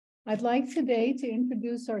I'd like today to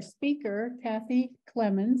introduce our speaker, Kathie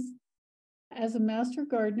Clements. As a master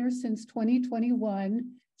gardener since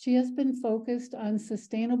 2021, she has been focused on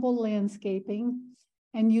sustainable landscaping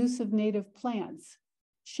and use of native plants.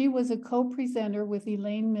 She was a co-presenter with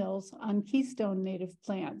Elaine Mills on Keystone Native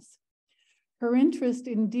Plants. Her interest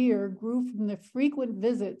in deer grew from the frequent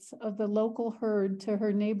visits of the local herd to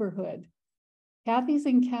her neighborhood. Kathie's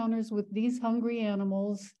encounters with these hungry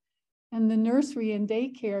animals and the nursery and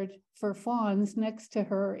daycare for fawns next to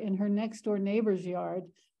her in her next-door neighbor's yard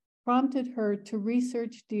prompted her to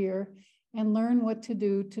research deer and learn what to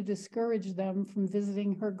do to discourage them from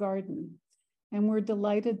visiting her garden. And we're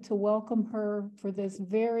delighted to welcome her for this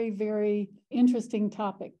very, very interesting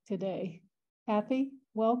topic today. Kathie,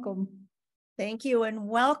 welcome. Thank you, and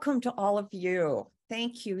welcome to all of you.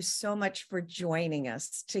 Thank you so much for joining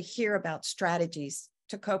us to hear about strategies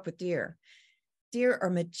to cope with deer. Deer are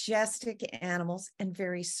majestic animals and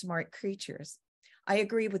very smart creatures. I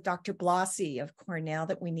agree with Dr. Blasi of Cornell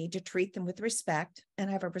that we need to treat them with respect and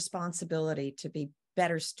have a responsibility to be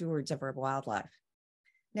better stewards of our wildlife.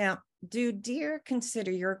 Now, do deer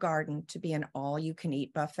consider your garden to be an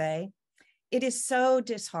all-you-can-eat buffet? It is so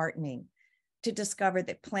disheartening to discover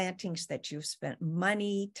that plantings that you've spent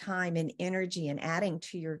money, time, and energy in adding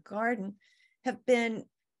to your garden have been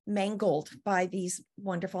mangled by these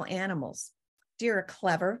wonderful animals. Deer are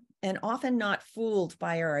clever and often not fooled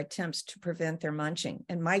by our attempts to prevent their munching.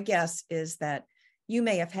 And my guess is that you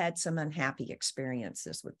may have had some unhappy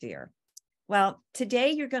experiences with deer. Well,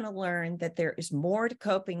 today you're going to learn that there is more to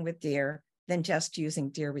coping with deer than just using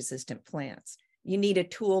deer-resistant plants. You need a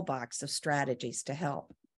toolbox of strategies to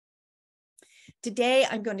help. Today,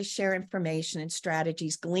 I'm going to share information and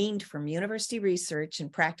strategies gleaned from university research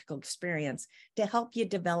and practical experience to help you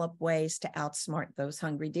develop ways to outsmart those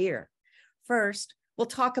hungry deer. First, we'll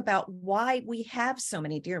talk about why we have so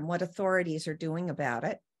many deer and what authorities are doing about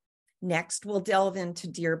it. Next, we'll delve into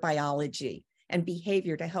deer biology and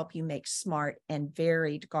behavior to help you make smart and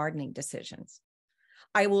varied gardening decisions.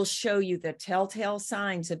 I will show you the telltale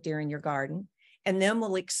signs of deer in your garden, and then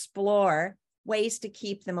we'll explore ways to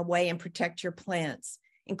keep them away and protect your plants,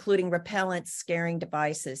 including repellents, scaring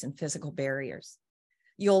devices, and physical barriers.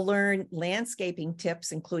 You'll learn landscaping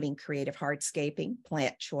tips, including creative hardscaping,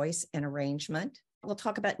 plant choice, and arrangement. We'll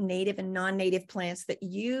talk about native and non-native plants that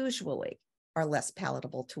usually are less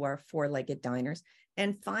palatable to our four-legged diners.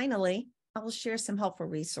 And finally, I will share some helpful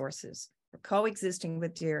resources for coexisting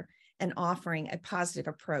with deer and offering a positive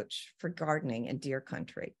approach for gardening in deer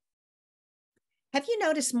country. Have you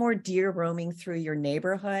noticed more deer roaming through your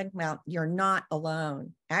neighborhood? Well, you're not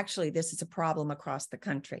alone. Actually, this is a problem across the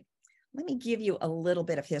country. Let me give you a little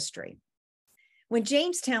bit of history. When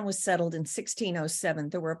Jamestown was settled in 1607,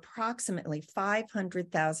 there were approximately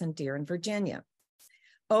 500,000 deer in Virginia.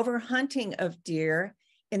 Overhunting of deer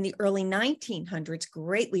in the early 1900s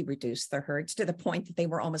greatly reduced the herds to the point that they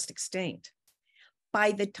were almost extinct.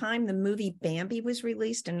 By the time the movie Bambi was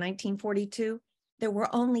released in 1942, there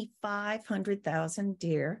were only 500,000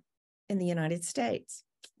 deer in the United States.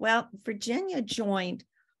 Well, Virginia joined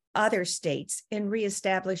other states in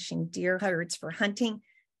reestablishing deer herds for hunting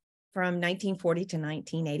from 1940 to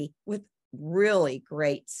 1980 with really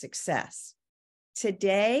great success.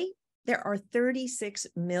 Today, there are 36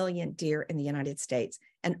 million deer in the United States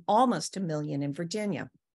and almost 1 million in Virginia.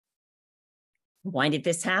 Why did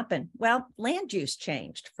this happen? Well, land use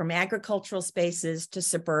changed from agricultural spaces to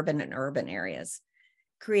suburban and urban areas,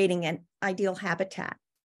 creating an ideal habitat.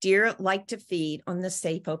 Deer like to feed on the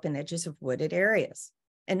safe open edges of wooded areas,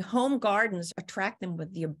 and home gardens attract them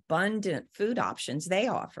with the abundant food options they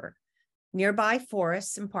offer. Nearby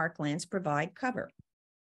forests and parklands provide cover.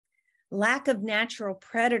 Lack of natural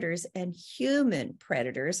predators and human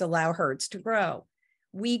predators allow herds to grow.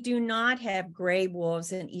 We do not have gray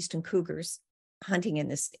wolves and eastern cougars hunting in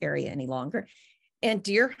this area any longer, and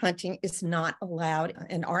deer hunting is not allowed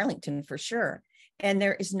in Arlington for sure. And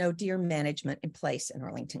there is no deer management in place in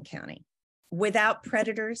Arlington County. Without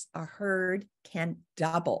predators, a herd can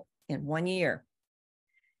double in 1 year.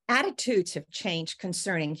 Attitudes have changed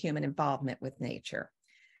concerning human involvement with nature.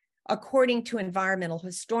 According to environmental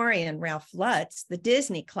historian Ralph Lutz, the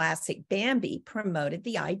Disney classic Bambi promoted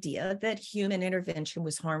the idea that human intervention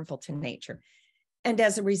was harmful to nature, and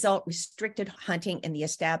as a result, restricted hunting and the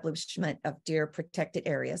establishment of deer protected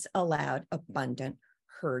areas allowed abundant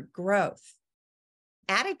herd growth.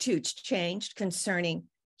 Attitudes changed concerning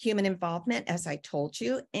human involvement, as I told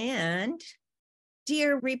you, and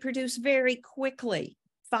deer reproduce very quickly.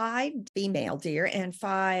 5 female deer and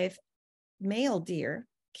 5 male deer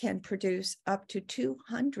can produce up to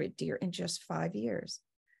 200 deer in just 5 years.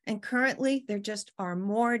 And currently, there just are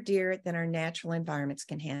more deer than our natural environments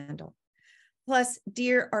can handle. Plus,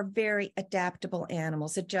 deer are very adaptable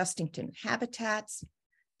animals, adjusting to new habitats,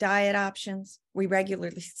 diet options. We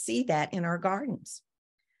regularly see that in our gardens.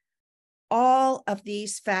 All of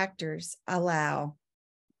these factors allow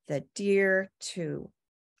the deer to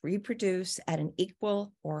reproduce at an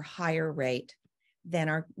equal or higher rate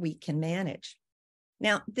than we can manage.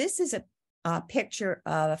 Now, this is a picture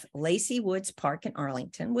of Lacey Woods Park in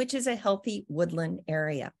Arlington, which is a healthy woodland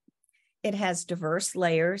area. It has diverse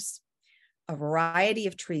layers, a variety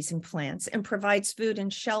of trees and plants, and provides food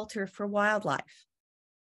and shelter for wildlife.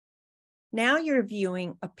 Now you're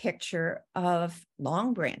viewing a picture of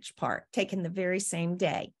Long Branch Park taken the very same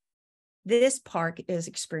day. This park is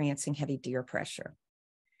experiencing heavy deer pressure.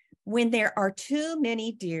 When there are too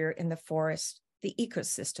many deer in the forest, the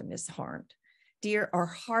ecosystem is harmed. Deer are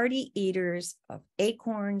hardy eaters of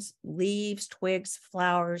acorns, leaves, twigs,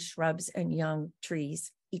 flowers, shrubs, and young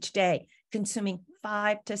trees each day, consuming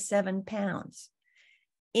 5 to 7 pounds.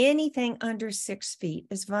 Anything under 6 feet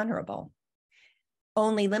is vulnerable.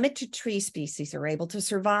 Only limited tree species are able to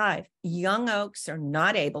survive. Young oaks are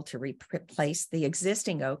not able to replace the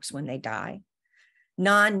existing oaks when they die.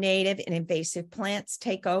 Non-native and invasive plants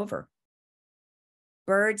take over.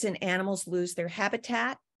 Birds and animals lose their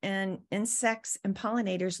habitat, and insects and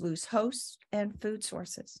pollinators lose hosts and food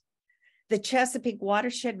sources. The Chesapeake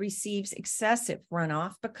watershed receives excessive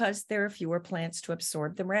runoff because there are fewer plants to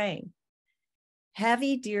absorb the rain.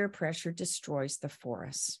 Heavy deer pressure destroys the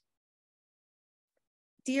forests.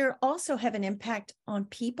 Deer also have an impact on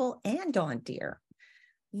people and on deer.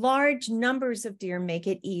 Large numbers of deer make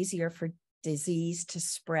it easier for disease to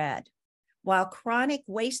spread. While chronic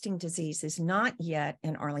wasting disease is not yet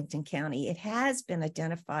in Arlington County, it has been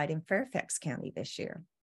identified in Fairfax County this year.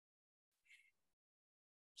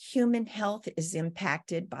 Human health is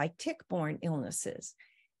impacted by tick-borne illnesses.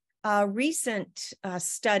 A recent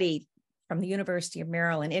study from the University of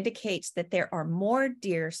Maryland indicates that there are more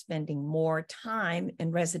deer spending more time in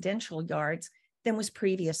residential yards than was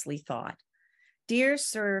previously thought. Deer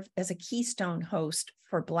serve as a keystone host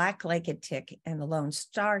for black-legged tick and the Lone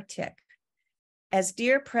Star tick. As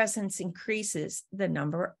deer presence increases, the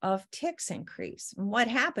number of ticks increase. And what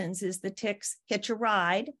happens is the ticks hitch a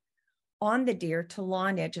ride on the deer to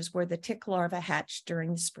lawn edges where the tick larvae hatch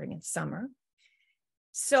during the spring and summer.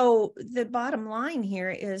 So the bottom line here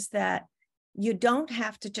is that you don't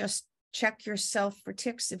have to just check yourself for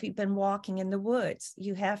ticks if you've been walking in the woods.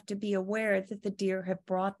 You have to be aware that the deer have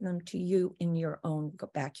brought them to you in your own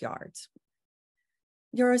backyards.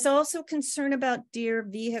 There is also concern about deer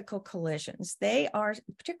vehicle collisions. They are,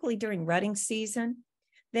 particularly during rutting season,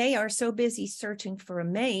 they are so busy searching for a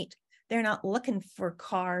mate, they're not looking for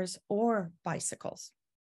cars or bicycles.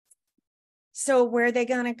 So where are they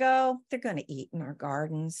going to go? They're going to eat in our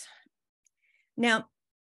gardens. Now,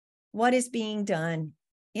 what is being done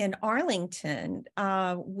in Arlington?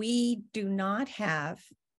 We do not have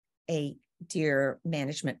a deer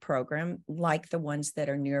management program like the ones that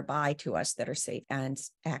are nearby to us that are safe and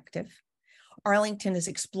active. Arlington is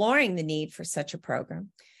exploring the need for such a program.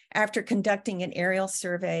 After conducting an aerial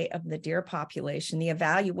survey of the deer population, the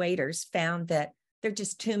evaluators found that there are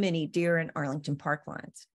just too many deer in Arlington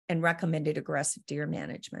parklands and recommended aggressive deer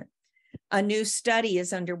management. A new study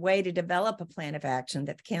is underway to develop a plan of action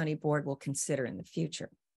that the county board will consider in the future.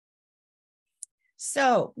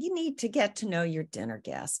 So you need to get to know your dinner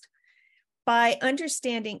guest. By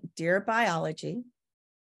understanding deer biology,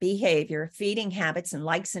 behavior, feeding habits, and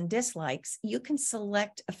likes and dislikes, you can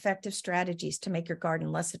select effective strategies to make your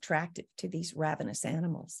garden less attractive to these ravenous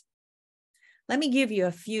animals. Let me give you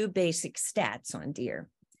a few basic stats on deer.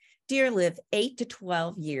 Deer live 8 to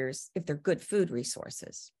 12 years if they're good food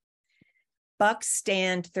resources. Bucks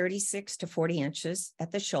stand 36 to 40 inches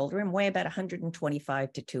at the shoulder and weigh about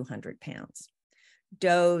 125 to 200 pounds.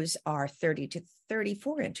 Does are 30 to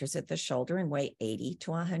 34 inches at the shoulder and weigh 80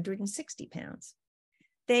 to 160 pounds.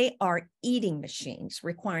 They are eating machines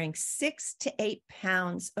requiring 6 to 8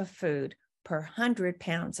 pounds of food per 100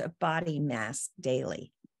 pounds of body mass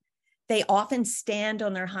daily. They often stand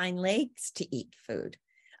on their hind legs to eat food.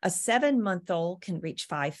 A 7-month-old can reach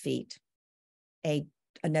 5 feet. An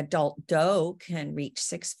adult doe can reach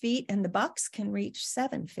 6 feet, and the bucks can reach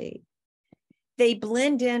 7 feet. They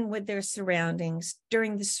blend in with their surroundings.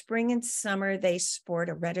 During the spring and summer, they sport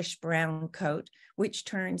a reddish-brown coat, which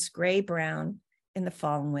turns gray-brown in the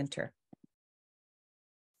fall and winter.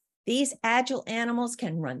 These agile animals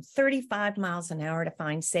can run 35 miles an hour to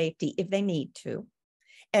find safety if they need to,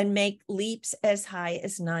 and make leaps as high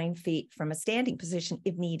as 9 feet from a standing position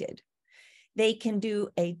if needed. They can do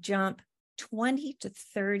a jump 20 to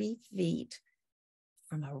 30 feet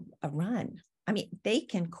from a run. I mean, they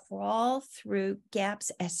can crawl through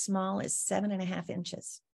gaps as small as 7.5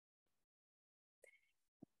 inches.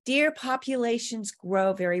 Deer populations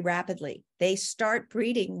grow very rapidly. They start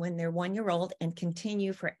breeding when they're 1 year old and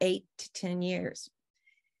continue for 8 to 10 years.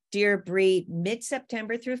 Deer breed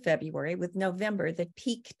mid-September through February, with November the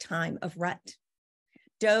peak time of rut.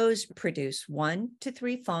 Does produce 1 to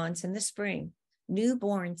 3 fawns in the spring.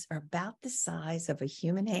 Newborns are about the size of a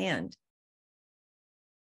human hand.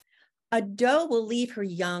 A doe will leave her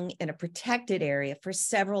young in a protected area for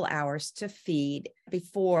several hours to feed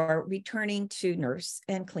before returning to nurse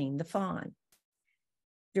and clean the fawn.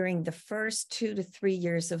 During the first 2 to 3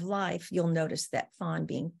 years of life, you'll notice that fawn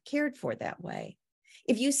being cared for that way.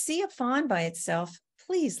 If you see a fawn by itself,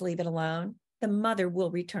 please leave it alone. The mother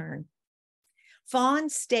will return.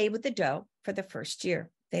 Fawns stay with the doe for the first year.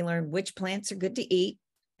 They learn which plants are good to eat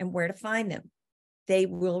and where to find them. They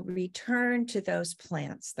will return to those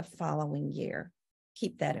plants the following year.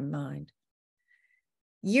 Keep that in mind.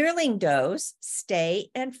 Yearling does stay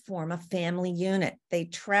and form a family unit. They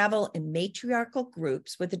travel in matriarchal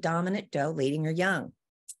groups with the dominant doe leading her young.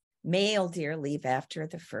 Male deer leave after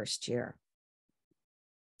the first year.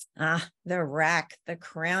 The rack, the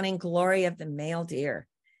crowning glory of the male deer.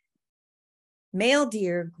 Male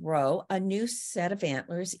deer grow a new set of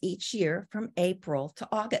antlers each year from April to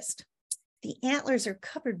August. The antlers are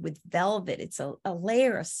covered with velvet. It's a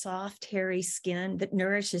layer of soft, hairy skin that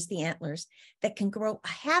nourishes the antlers that can grow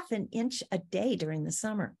 1/2 inch a day during the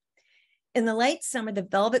summer. In the late summer, the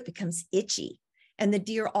velvet becomes itchy, and the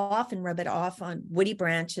deer often rub it off on woody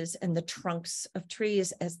branches and the trunks of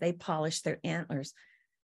trees as they polish their antlers,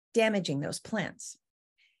 damaging those plants.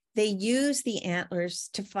 They use the antlers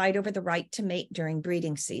to fight over the right to mate during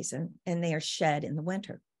breeding season, and they are shed in the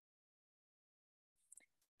winter.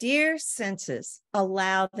 Deer senses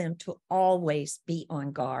allow them to always be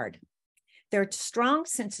on guard. Their strong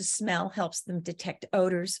sense of smell helps them detect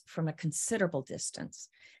odors from a considerable distance.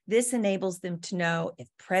 This enables them to know if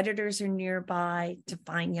predators are nearby, to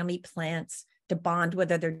find yummy plants, to bond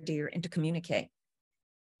with other deer, and to communicate.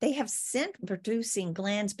 They have scent-producing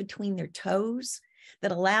glands between their toes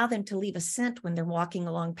that allow them to leave a scent when they're walking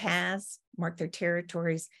along paths, mark their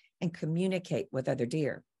territories, and communicate with other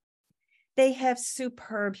deer. They have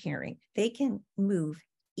superb hearing. They can move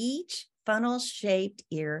each funnel-shaped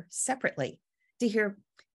ear separately to hear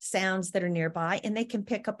sounds that are nearby, and they can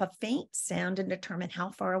pick up a faint sound and determine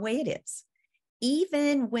how far away it is.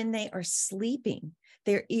 Even when they are sleeping,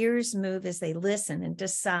 their ears move as they listen and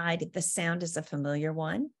decide if the sound is a familiar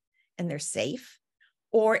one and they're safe,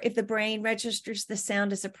 or if the brain registers the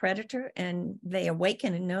sound as a predator and they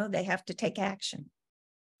awaken and know they have to take action.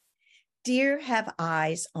 Deer have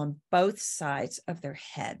eyes on both sides of their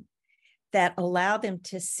head that allow them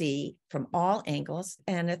to see from all angles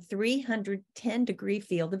and a 310-degree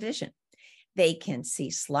field of vision. They can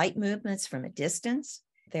see slight movements from a distance.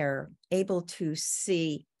 They're able to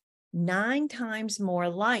see 9 times more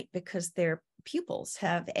light because their pupils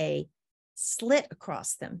have a slit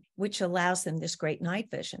across them, which allows them this great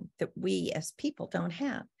night vision that we as people don't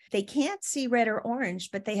have. They can't see red or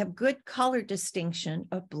orange, but they have good color distinction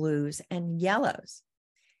of blues and yellows.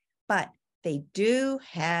 But they do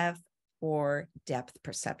have poor depth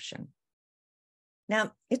perception.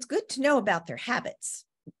 Now, it's good to know about their habits.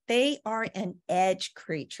 They are an edge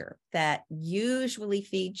creature that usually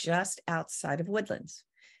feed just outside of woodlands.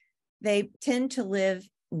 They tend to live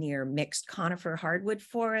near mixed conifer hardwood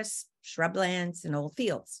forests, shrublands, and old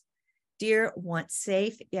fields. Deer want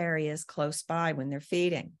safe areas close by when they're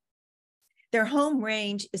feeding. Their home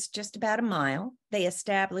range is just about a mile. They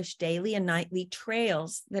establish daily and nightly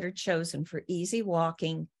trails that are chosen for easy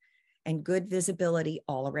walking and good visibility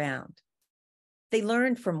all around. They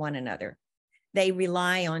learn from one another. They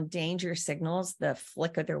rely on danger signals, the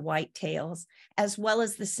flick of their white tails, as well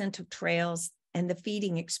as the scent of trails and the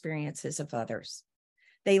feeding experiences of others.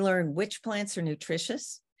 They learn which plants are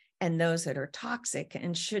nutritious and those that are toxic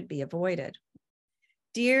and should be avoided.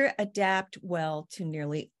 Deer adapt well to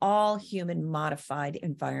nearly all human-modified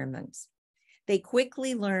environments. They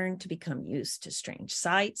quickly learn to become used to strange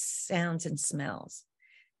sights, sounds, and smells.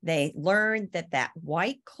 They learn that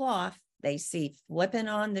white cloth they see flipping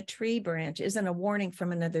on the tree branch isn't a warning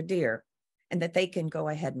from another deer, and that they can go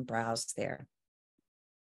ahead and browse there.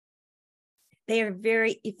 They are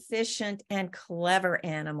very efficient and clever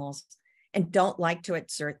animals and don't like to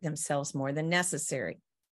exert themselves more than necessary.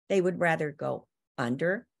 They would rather go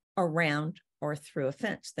under, around, or through a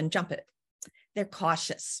fence than jump it. They're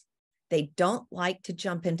cautious. They don't like to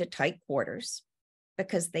jump into tight quarters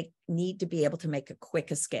because they need to be able to make a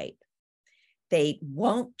quick escape. They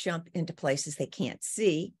won't jump into places they can't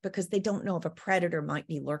see because they don't know if a predator might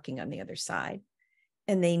be lurking on the other side.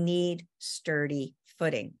 And they need sturdy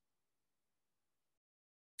footing.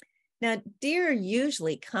 Now, deer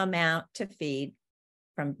usually come out to feed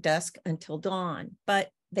from dusk until dawn, but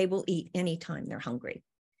they will eat anytime they're hungry.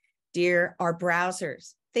 Deer are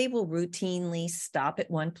browsers. They will routinely stop at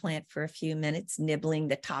one plant for a few minutes, nibbling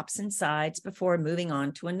the tops and sides before moving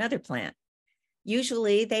on to another plant.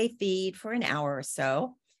 Usually they feed for an hour or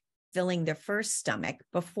so, filling their first stomach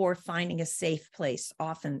before finding a safe place,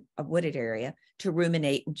 often a wooded area, to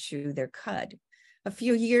ruminate and chew their cud. A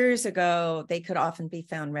few years ago, they could often be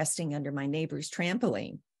found resting under my neighbor's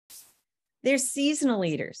trampoline. They're seasonal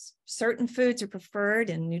eaters. Certain foods are preferred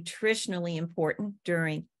and nutritionally important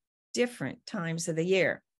during different times of the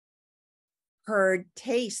year. Herd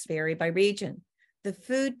tastes vary by region. The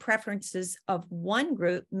food preferences of one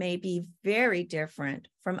group may be very different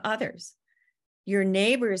from others. Your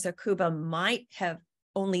neighbor's akuba might have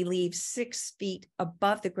only leaves 6 feet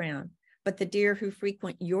above the ground, but the deer who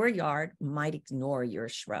frequent your yard might ignore your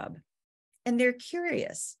shrub. And they're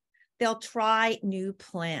curious. They'll try new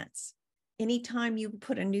plants. Anytime you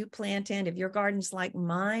put a new plant in, if your garden's like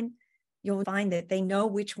mine, you'll find that they know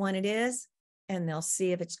which one it is, and they'll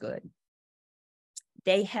see if it's good.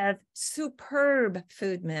 They have superb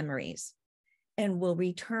food memories and will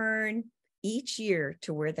return each year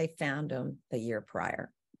to where they found them the year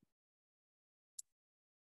prior.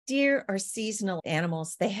 Deer are seasonal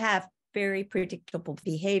animals. They have very predictable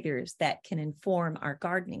behaviors that can inform our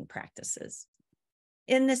gardening practices.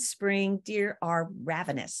 In the spring, deer are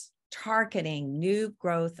ravenous, targeting new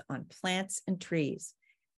growth on plants and trees.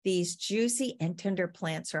 These juicy and tender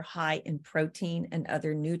plants are high in protein and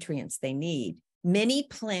other nutrients they need. Many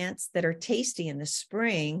plants that are tasty in the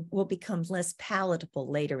spring will become less palatable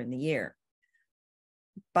later in the year.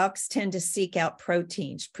 Bucks tend to seek out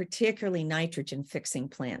proteins, particularly nitrogen-fixing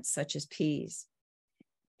plants such as peas.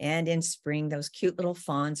 And in spring, those cute little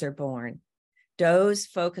fawns are born. Does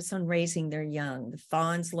focus on raising their young. The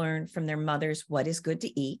fawns learn from their mothers what is good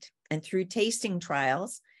to eat, and through tasting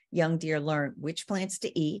trials, young deer learn which plants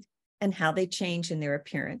to eat and how they change in their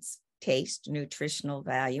appearance, taste, nutritional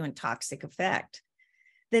value, and toxic effect.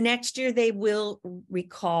 The next year, they will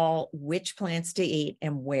recall which plants to eat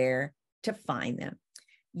and where to find them.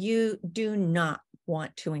 You do not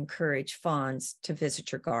want to encourage fawns to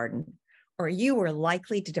visit your garden, or you are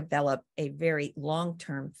likely to develop a very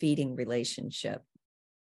long-term feeding relationship.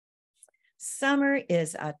 Summer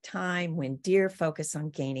is a time when deer focus on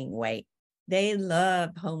gaining weight. They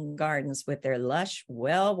love home gardens with their lush,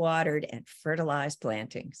 well-watered, and fertilized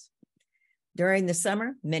plantings. During the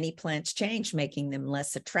summer, many plants change, making them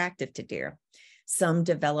less attractive to deer. Some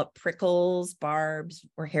develop prickles, barbs,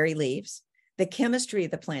 or hairy leaves. The chemistry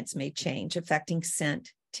of the plants may change, affecting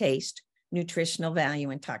scent, taste, nutritional value,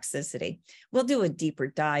 and toxicity. We'll do a deeper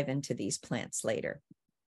dive into these plants later.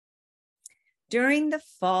 During the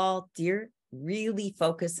fall, deer really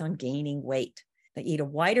focus on gaining weight. They eat a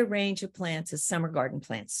wider range of plants as summer garden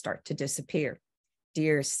plants start to disappear.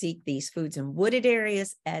 Deer seek these foods in wooded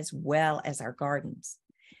areas as well as our gardens.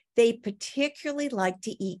 They particularly like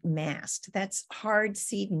to eat mast. That's hard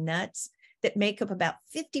seed nuts that make up about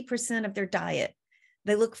 50% of their diet.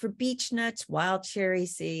 They look for beech nuts, wild cherry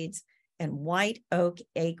seeds, and white oak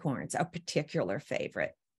acorns, a particular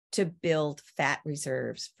favorite, to build fat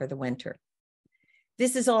reserves for the winter.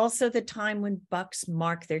 This is also the time when bucks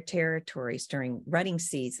mark their territories during rutting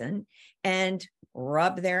season and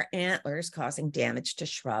rub their antlers, causing damage to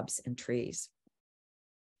shrubs and trees.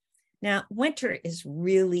 Now, winter is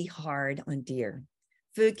really hard on deer.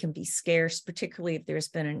 Food can be scarce, particularly if there's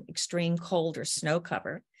been an extreme cold or snow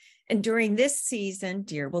cover. And during this season,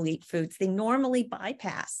 deer will eat foods they normally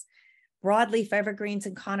bypass. Broadleaf evergreens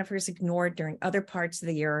and conifers ignored during other parts of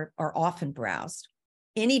the year are often browsed.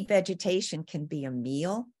 Any vegetation can be a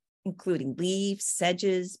meal, including leaves,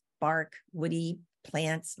 sedges, bark, woody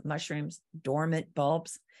plants, mushrooms, dormant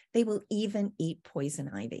bulbs. They will even eat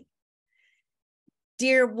poison ivy.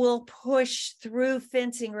 Deer will push through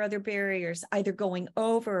fencing or other barriers, either going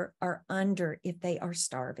over or under if they are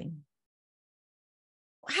starving.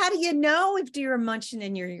 How do you know if deer are munching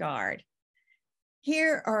in your yard?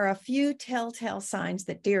 Here are a few telltale signs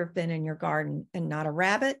that deer have been in your garden and not a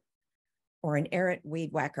rabbit or an errant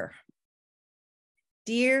weed whacker.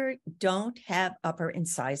 Deer don't have upper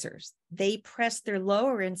incisors. They press their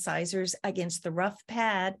lower incisors against the rough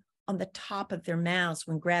pad on the top of their mouths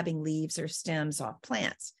when grabbing leaves or stems off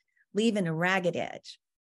plants, leaving a ragged edge.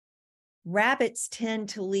 Rabbits tend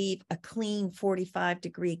to leave a clean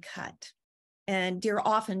 45-degree cut, and deer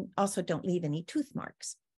often also don't leave any tooth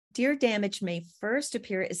marks. Deer damage may first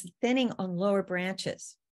appear as thinning on lower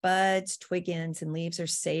branches. Buds, twig ends, and leaves are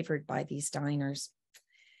savored by these diners.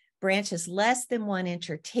 Branches less than 1 inch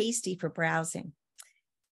are tasty for browsing.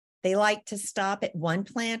 They like to stop at one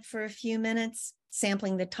plant for a few minutes,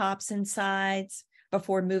 sampling the tops and sides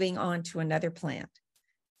before moving on to another plant.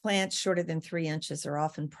 Plants shorter than 3 inches are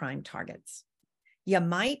often prime targets. You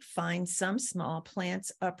might find some small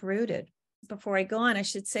plants uprooted. Before I go on, I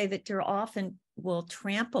should say that deer often will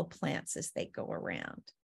trample plants as they go around.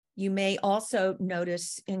 You may also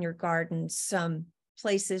notice in your garden some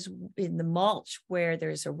places in the mulch where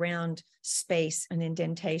there's a round space, an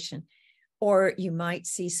indentation, or you might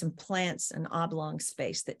see some plants, an oblong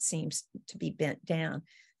space that seems to be bent down.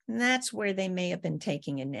 And that's where they may have been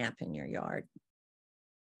taking a nap in your yard.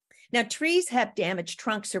 Now, trees have damaged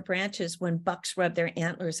trunks or branches when bucks rub their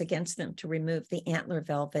antlers against them to remove the antler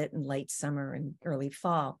velvet in late summer and early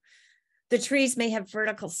fall. The trees may have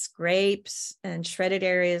vertical scrapes and shredded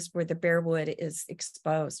areas where the bare wood is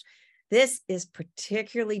exposed. This is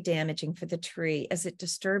particularly damaging for the tree as it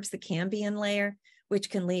disturbs the cambium layer, which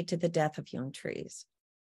can lead to the death of young trees.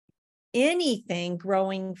 Anything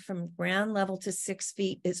growing from ground level to 6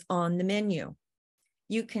 feet is on the menu.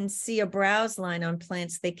 You can see a browse line on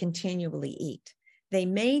plants they continually eat. They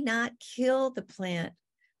may not kill the plant,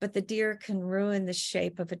 but the deer can ruin the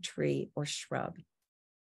shape of a tree or shrub.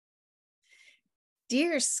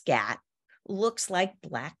 Deer scat looks like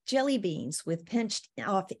black jelly beans with pinched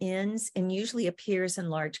off ends and usually appears in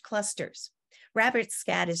large clusters. Rabbit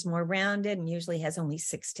scat is more rounded and usually has only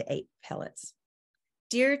 6 to 8 pellets.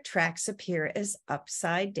 Deer tracks appear as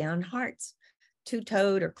upside down hearts,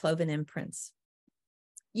 two-toed or cloven imprints.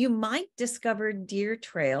 You might discover deer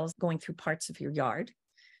trails going through parts of your yard.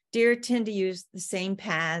 Deer tend to use the same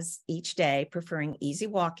paths each day, preferring easy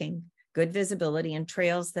walking, good visibility, and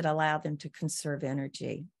trails that allow them to conserve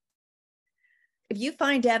energy. If you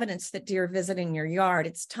find evidence that deer are visiting your yard,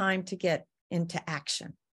 it's time to get into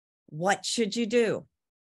action. What should you do?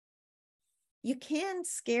 You can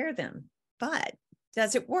scare them, but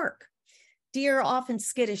does it work? Deer are often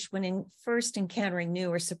skittish when first encountering new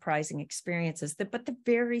or surprising experiences, but they're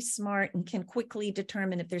very smart and can quickly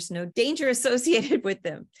determine if there's no danger associated with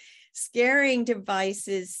them. Scaring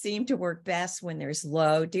devices seem to work best when there's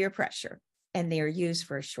low deer pressure and they are used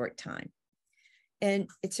for a short time. And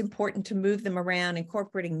it's important to move them around,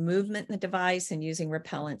 incorporating movement in the device and using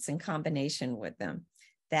repellents in combination with them.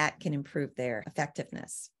 That can improve their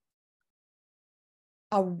effectiveness.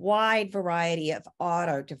 A wide variety of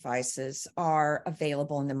auto devices are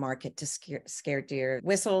available in the market to scare deer.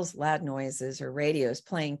 Whistles, loud noises, or radios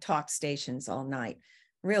playing talk stations all night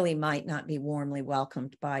really might not be warmly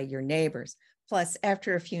welcomed by your neighbors. Plus,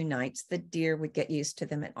 after a few nights, the deer would get used to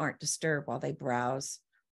them and aren't disturbed while they browse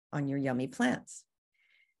on your yummy plants.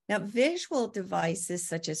 Now, visual devices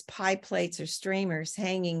such as pie plates or streamers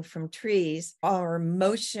hanging from trees or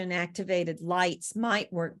motion-activated lights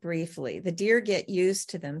might work briefly. The deer get used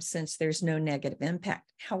to them since there's no negative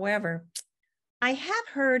impact. However, I have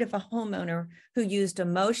heard of a homeowner who used a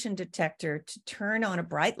motion detector to turn on a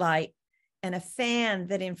bright light and a fan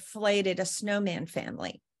that inflated a snowman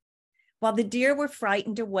family. While the deer were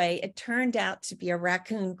frightened away, it turned out to be a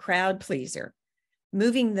raccoon crowd pleaser.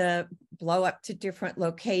 Moving the blow up to different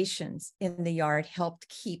locations in the yard helped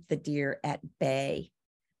keep the deer at bay.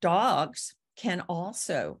 Dogs can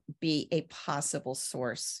also be a possible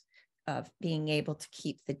source of being able to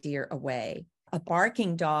keep the deer away. A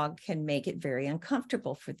barking dog can make it very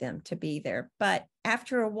uncomfortable for them to be there. But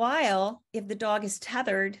after a while, if the dog is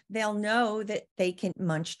tethered, they'll know that they can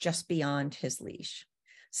munch just beyond his leash.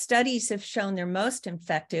 Studies have shown they're most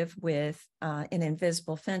effective with an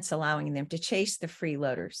invisible fence, allowing them to chase the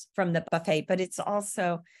freeloaders from the buffet, but it's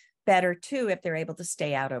also better too if they're able to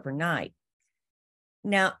stay out overnight.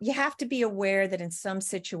 Now, you have to be aware that in some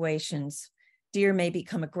situations, deer may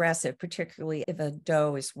become aggressive, particularly if a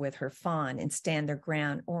doe is with her fawn, and stand their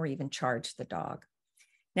ground or even charge the dog.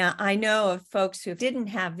 Now, I know of folks who didn't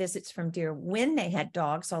have visits from deer when they had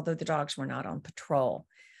dogs, although the dogs were not on patrol.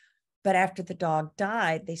 But after the dog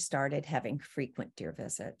died, they started having frequent deer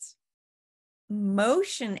visits.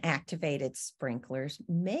 Motion-activated sprinklers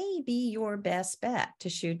may be your best bet to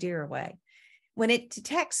shoo deer away. When it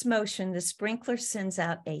detects motion, the sprinkler sends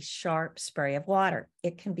out a sharp spray of water.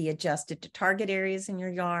 It can be adjusted to target areas in your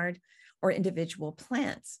yard or individual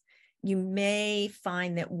plants. You may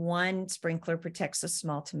find that one sprinkler protects a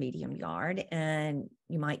small to medium yard, and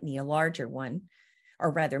you might need a larger one, or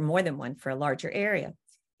rather more than one for a larger area.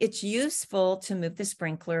 It's useful to move the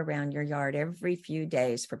sprinkler around your yard every few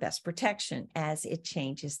days for best protection as it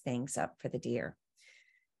changes things up for the deer.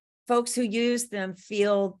 Folks who use them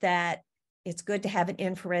feel that it's good to have an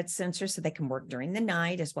infrared sensor so they can work during the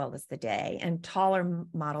night as well as the day. And taller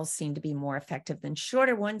models seem to be more effective than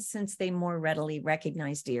shorter ones since they more readily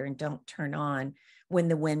recognize deer and don't turn on when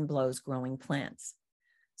the wind blows growing plants.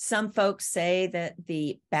 Some folks say that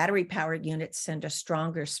the battery-powered units send a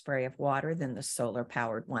stronger spray of water than the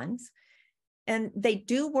solar-powered ones. And they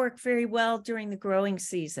do work very well during the growing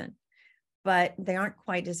season, but they aren't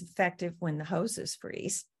quite as effective when the hoses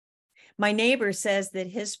freeze. My neighbor says that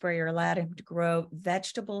his sprayer allowed him to grow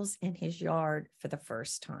vegetables in his yard for the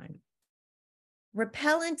first time.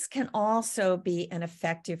 Repellents can also be an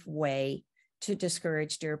effective way to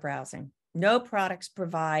discourage deer browsing. No products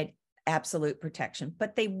provide absolute protection,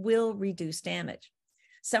 but they will reduce damage.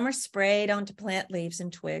 Some are sprayed onto plant leaves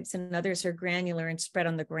and twigs, and others are granular and spread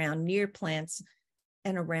on the ground near plants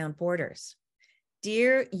and around borders.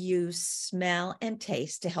 Deer use smell and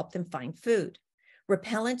taste to help them find food.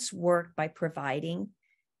 Repellents work by providing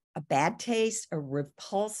a bad taste, a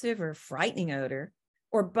repulsive or frightening odor,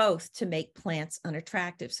 or both to make plants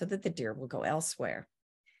unattractive so that the deer will go elsewhere.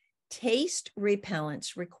 Taste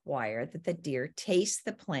repellents require that the deer taste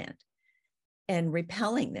the plant and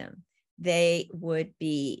repelling them. They would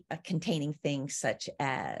be containing things such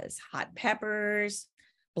as hot peppers,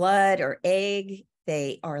 blood, or egg.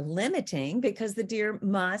 They are limiting because the deer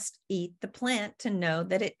must eat the plant to know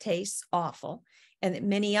that it tastes awful, and that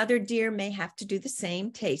many other deer may have to do the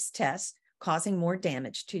same taste test, causing more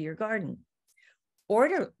damage to your garden.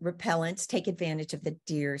 Odor repellents take advantage of the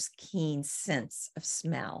deer's keen sense of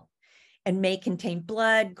smell and may contain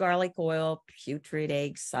blood, garlic oil, putrid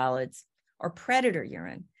eggs, solids, or predator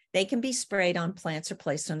urine. They can be sprayed on plants or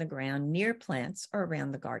placed on the ground near plants or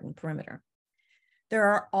around the garden perimeter. There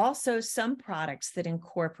are also some products that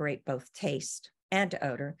incorporate both taste and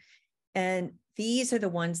odor, and these are the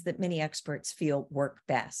ones that many experts feel work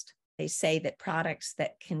best. They say that products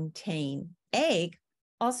that contain egg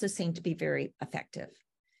also seem to be very effective.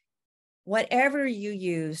 Whatever you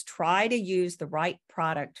use, try to use the right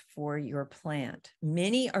product for your plant.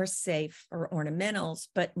 Many are safe for ornamentals,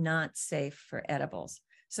 but not safe for edibles.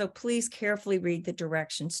 So please carefully read the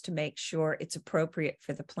directions to make sure it's appropriate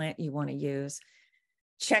for the plant you want to use.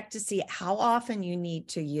 Check to see how often you need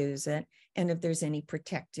to use it and if there's any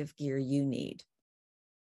protective gear you need.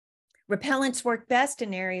 Repellents work best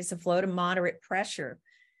in areas of low to moderate pressure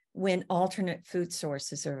when alternate food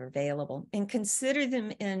sources are available, and consider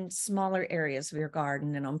them in smaller areas of your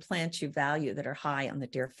garden and on plants you value that are high on the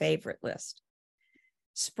deer favorite list.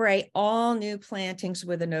 Spray all new plantings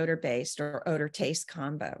with an odor-based or odor-taste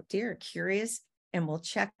combo. Deer are curious and will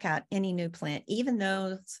check out any new plant, even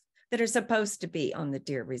those that are supposed to be on the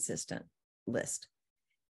deer-resistant list.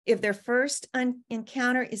 If their first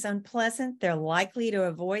encounter is unpleasant, they're likely to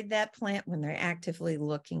avoid that plant when they're actively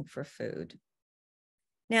looking for food.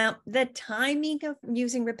 Now, the timing of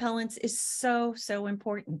using repellents is so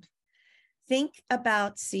important. Think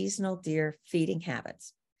about seasonal deer feeding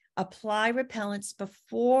habits. Apply repellents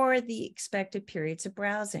before the expected periods of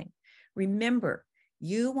browsing. Remember,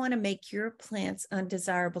 you want to make your plants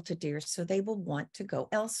undesirable to deer so they will want to go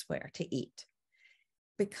elsewhere to eat.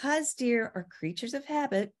 Because deer are creatures of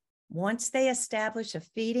habit, once they establish a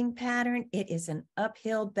feeding pattern, it is an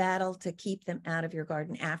uphill battle to keep them out of your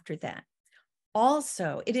garden after that.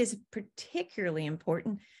 Also, it is particularly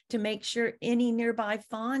important to make sure any nearby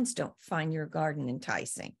fawns don't find your garden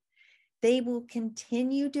enticing. They will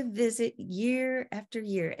continue to visit year after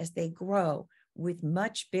year as they grow with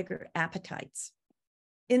much bigger appetites.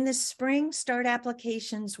 In the spring, start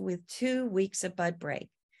applications with 2 weeks of bud break.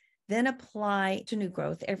 Then apply to new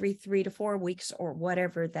growth every 3 to 4 weeks or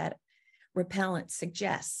whatever that repellent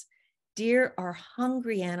suggests. Deer are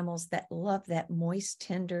hungry animals that love that moist,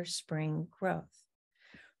 tender spring growth.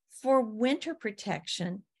 For winter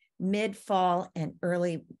protection, mid-fall and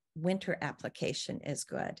early winter application is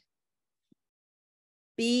good.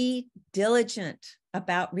 Be diligent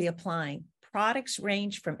about reapplying. Products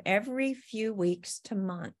range from every few weeks to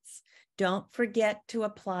months. Don't forget to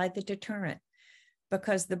apply the deterrent,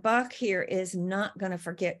 because the buck here is not going to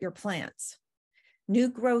forget your plants. New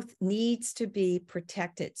growth needs to be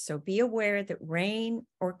protected, so be aware that rain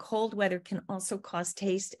or cold weather can also cause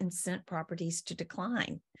taste and scent properties to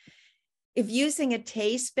decline. If using a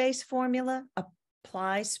taste-based formula,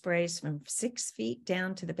 apply sprays from 6 feet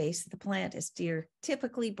down to the base of the plant, as deer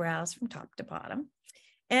typically browse from top to bottom.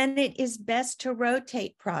 And it is best to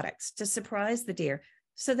rotate products to surprise the deer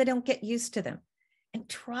so they don't get used to them. And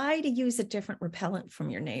try to use a different repellent from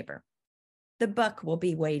your neighbor. The buck will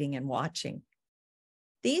be waiting and watching.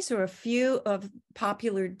 These are a few of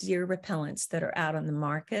popular deer repellents that are out on the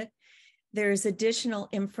market. There's additional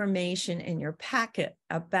information in your packet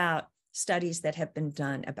about studies that have been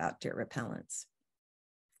done about deer repellents.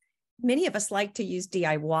 Many of us like to use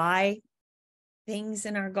DIY things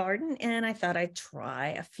in our garden, and I thought I'd try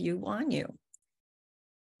a few on you.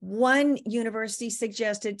 One university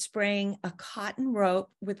suggested spraying a cotton rope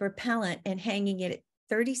with repellent and hanging it at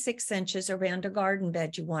 36 inches around a garden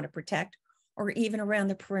bed you want to protect, or even around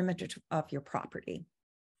the perimeter of your property.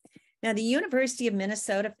 Now, the University of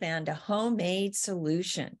Minnesota found a homemade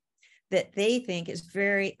solution that they think is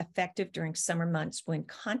very effective during summer months when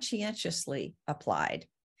conscientiously applied.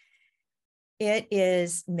 It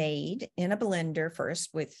is made in a blender first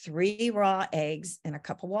with 3 raw eggs and a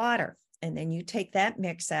cup of water. And then you take that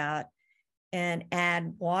mix out and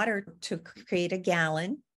add water to create a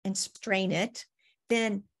gallon and strain it.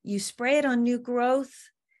 Then you spray it on new growth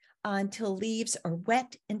until leaves are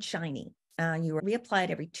wet and shiny. You reapply it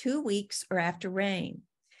every 2 weeks or after rain.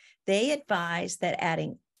 They advise that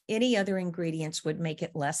adding any other ingredients would make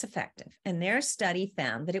it less effective. And their study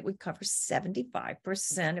found that it would cover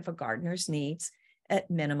 75% of a gardener's needs at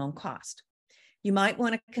minimum cost. You might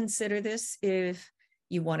want to consider this if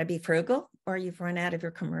you want to be frugal or you've run out of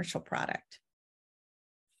your commercial product.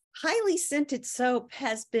 Highly scented soap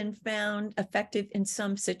has been found effective in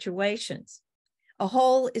some situations. A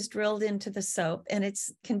hole is drilled into the soap and it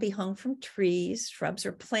can be hung from trees, shrubs,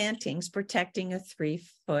 or plantings, protecting a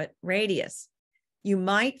 3-foot radius. You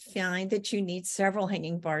might find that you need several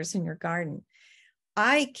hanging bars in your garden.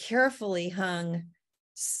 I carefully hung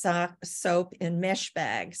soap in mesh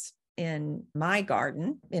bags in my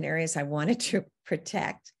garden in areas I wanted to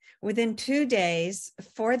protect. Within 2 days,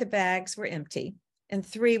 4 of the bags were empty and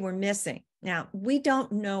 3 were missing. Now, we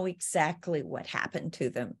don't know exactly what happened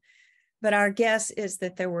to them, but our guess is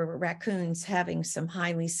that there were raccoons having some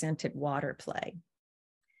highly scented water play.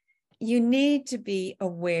 You need to be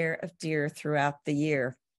aware of deer throughout the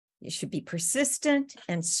year. You should be persistent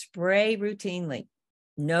and spray routinely.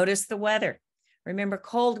 Notice the weather. Remember,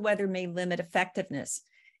 cold weather may limit effectiveness.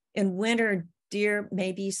 In winter, deer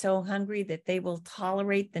may be so hungry that they will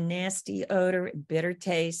tolerate the nasty odor and bitter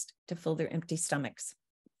taste to fill their empty stomachs.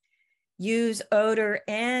 Use odor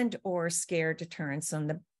and or scare deterrents on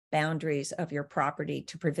the boundaries of your property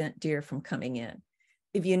to prevent deer from coming in.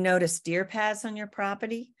 If you notice deer paths on your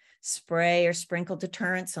property, spray or sprinkle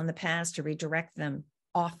deterrents on the paths to redirect them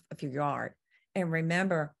off of your yard. And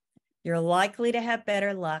remember, you're likely to have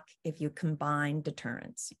better luck if you combine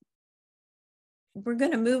deterrents. We're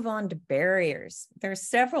going to move on to barriers. There are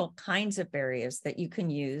several kinds of barriers that you can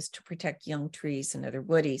use to protect young trees and other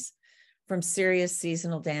woodies from serious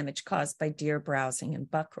seasonal damage caused by deer browsing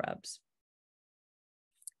and buck rubs.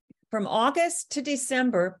 From August to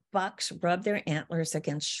December, bucks rub their antlers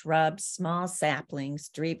against shrubs, small saplings,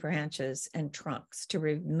 tree branches, and trunks to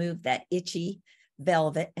remove that itchy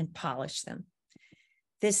velvet and polish them.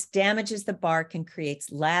 This damages the bark and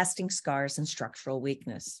creates lasting scars and structural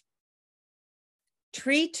weakness.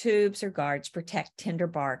 Tree tubes or guards protect tender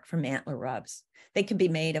bark from antler rubs. They can be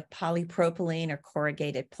made of polypropylene or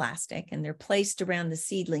corrugated plastic, and they're placed around the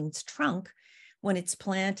seedling's trunk when it's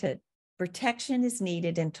planted. Protection is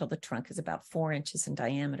needed until the trunk is about 4 inches in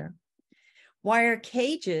diameter. Wire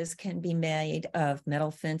cages can be made of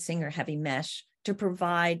metal fencing or heavy mesh to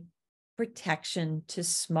provide protection to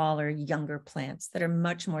smaller, younger plants that are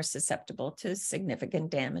much more susceptible to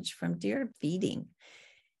significant damage from deer feeding.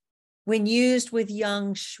 When used with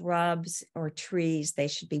young shrubs or trees, they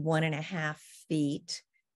should be 1.5 feet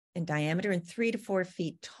in diameter and 3 to 4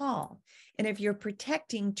 feet tall. And if you're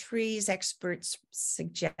protecting trees, experts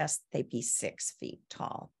suggest they be 6 feet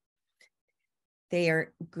tall. They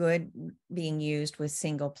are good being used with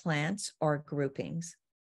single plants or groupings.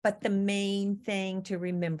 But the main thing to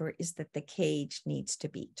remember is that the cage needs to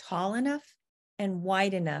be tall enough and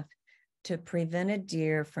wide enough to prevent a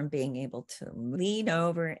deer from being able to lean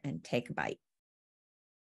over and take a bite.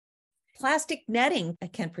 Plastic netting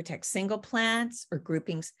can protect single plants or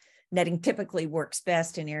groupings. Netting typically works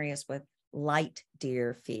best in areas with light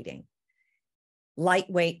deer feeding.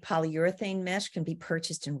 Lightweight polyurethane mesh can be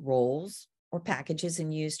purchased in rolls or packages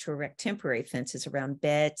and used to erect temporary fences around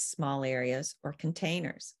beds, small areas, or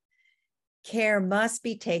containers. Care must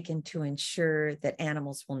be taken to ensure that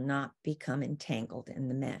animals will not become entangled in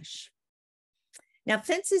the mesh. Now,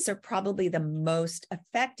 fences are probably the most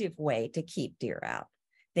effective way to keep deer out.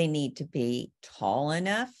 They need to be tall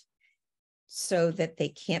enough so that they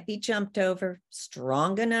can't be jumped over,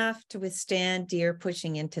 strong enough to withstand deer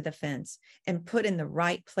pushing into the fence, and put in the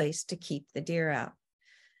right place to keep the deer out.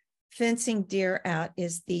 Fencing deer out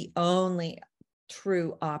is the only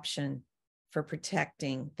true option for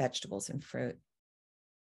protecting vegetables and fruit.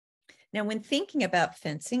 Now, when thinking about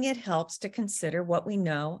fencing, it helps to consider what we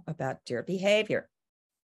know about deer behavior.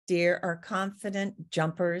 Deer are confident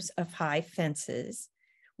jumpers of high fences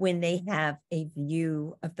when they have a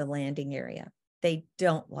view of the landing area. They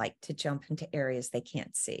don't like to jump into areas they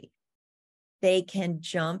can't see. They can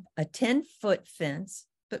jump a 10-foot fence,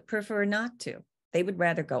 but prefer not to. They would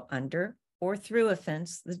rather go under or through a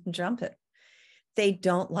fence than jump it. They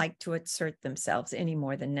don't like to assert themselves any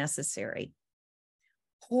more than necessary.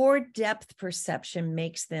 Poor depth perception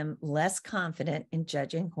makes them less confident in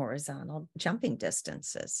judging horizontal jumping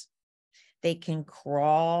distances. They can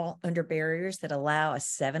crawl under barriers that allow a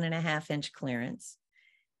 7.5-inch clearance,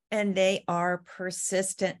 and they are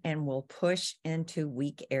persistent and will push into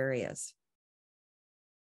weak areas.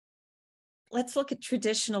 Let's look at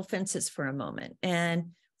traditional fences for a moment.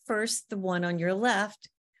 And first, the one on your left,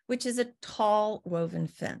 which is a tall woven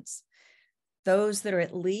fence. Those that are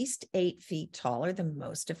at least 8 feet tall are the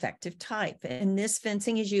most effective type. And this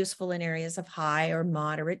fencing is useful in areas of high or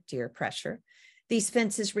moderate deer pressure. These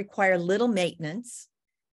fences require little maintenance,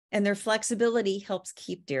 and their flexibility helps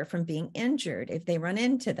keep deer from being injured if they run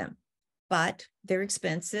into them. But they're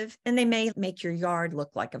expensive, and they may make your yard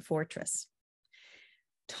look like a fortress.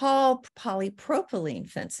 Tall polypropylene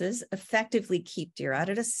fences effectively keep deer out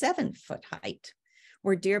at a 7-foot height,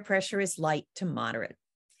 where deer pressure is light to moderate.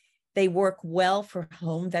 They work well for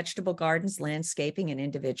home vegetable gardens, landscaping, and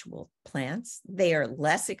individual plants. They are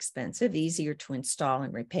less expensive, easier to install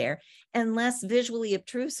and repair, and less visually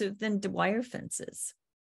obtrusive than wire fences.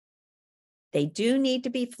 They do need to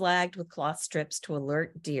be flagged with cloth strips to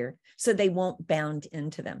alert deer so they won't bound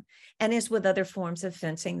into them. And as with other forms of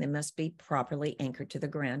fencing, they must be properly anchored to the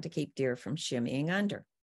ground to keep deer from shimmying under.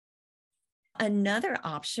 Another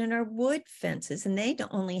option are wood fences, and they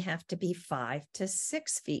only have to be 5 to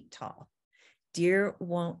 6 feet tall. Deer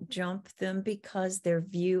won't jump them because their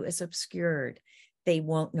view is obscured. They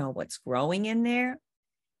won't know what's growing in there.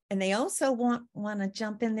 And they also won't want to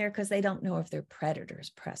jump in there because they don't know if there are predators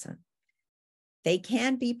present. They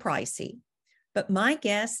can be pricey, but my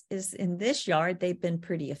guess is in this yard, they've been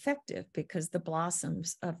pretty effective because the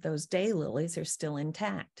blossoms of those daylilies are still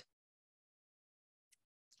intact.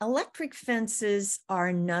 Electric fences are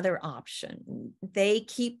another option. They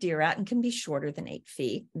keep deer out and can be shorter than 8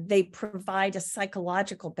 feet. They provide a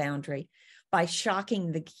psychological boundary by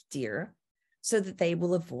shocking the deer so that they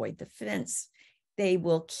will avoid the fence. They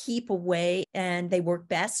will keep away, and they work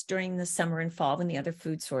best during the summer and fall when the other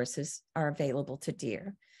food sources are available to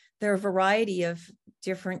deer. There are a variety of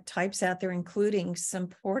different types out there, including some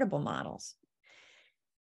portable models.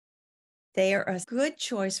 They are a good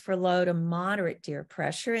choice for low to moderate deer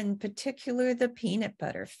pressure, in particular the peanut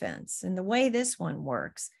butter fence. And the way this one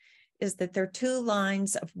works is that there are 2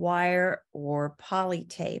 lines of wire or poly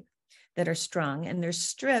tape that are strung, and there's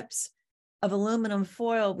strips of aluminum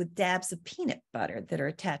foil with dabs of peanut butter that are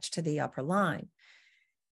attached to the upper line.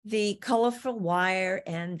 The colorful wire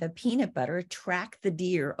and the peanut butter attract the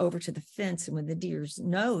deer over to the fence, and when the deer's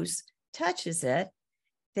nose touches it,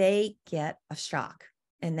 they get a shock,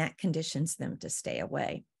 and that conditions them to stay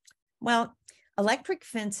away. Well, electric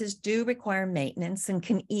fences do require maintenance and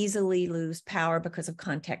can easily lose power because of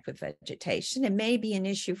contact with vegetation. It may be an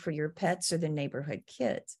issue for your pets or the neighborhood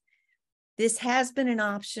kids. This has been an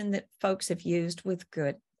option that folks have used with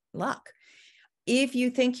good luck. If you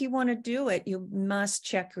think you want to do it, you must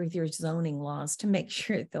check with your zoning laws to make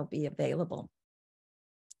sure they'll be available.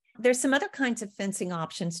 There's some other kinds of fencing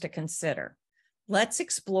options to consider. Let's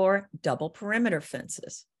explore double perimeter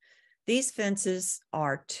fences. These fences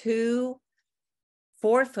are 2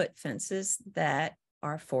 4-foot fences that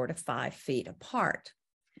are 4 to 5 feet apart.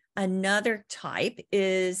 Another type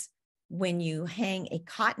is when you hang a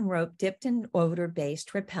cotton rope dipped in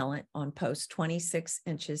odor-based repellent on posts 26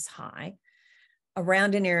 inches high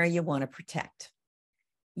around an area you want to protect.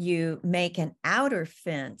 You make an outer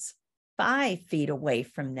fence 5 feet away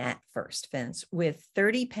from that first fence with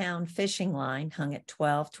 30-pound fishing line hung at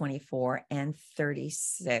 12, 24, and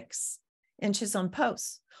 36 inches on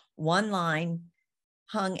posts. One line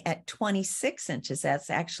hung at 26 inches. That's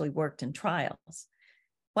actually worked in trials.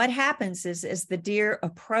 What happens is, as the deer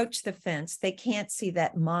approach the fence, they can't see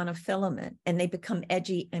that monofilament, and they become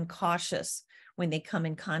edgy and cautious when they come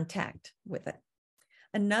in contact with it.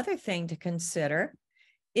 Another thing to consider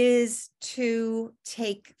is to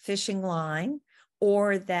take fishing line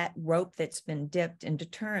or that rope that's been dipped in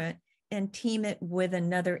deterrent and team it with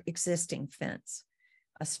another existing fence,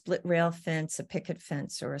 a split rail fence, a picket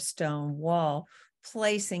fence, or a stone wall,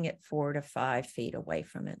 placing it 4 to 5 feet away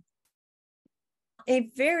from it. A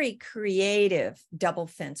very creative double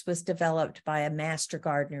fence was developed by a master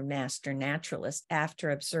gardener, master naturalist,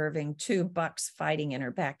 after observing two bucks fighting in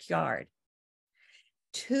her backyard.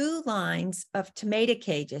 Two lines of tomato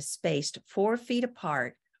cages spaced 4 feet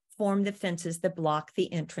apart form the fences that block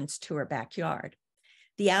the entrance to her backyard.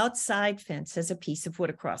 The outside fence has a piece of wood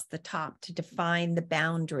across the top to define the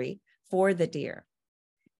boundary for the deer.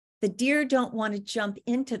 The deer don't want to jump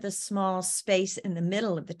into the small space in the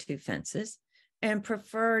middle of the two fences and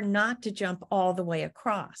prefer not to jump all the way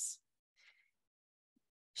across.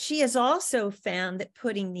 She has also found that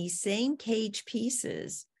putting these same cage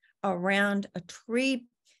pieces around a tree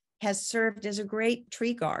has served as a great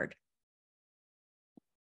tree guard.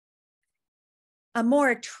 A more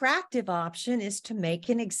attractive option is to make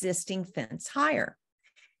an existing fence higher.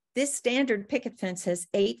 This standard picket fence has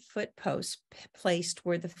 8-foot posts placed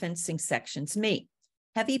where the fencing sections meet.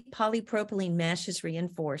 Heavy polypropylene mesh is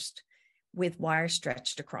reinforced with wire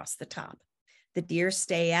stretched across the top. The deer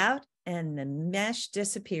stay out and the mesh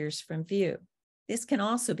disappears from view. This can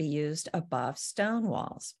also be used above stone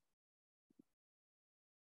walls.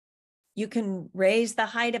 You can raise the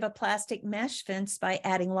height of a plastic mesh fence by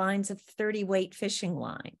adding lines of 30-weight fishing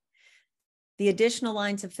line. The additional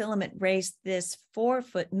lines of filament raised this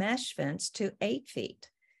 4-foot mesh fence to 8 feet.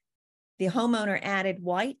 The homeowner added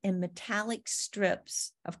white and metallic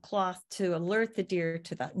strips of cloth to alert the deer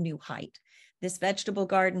to the new height. This vegetable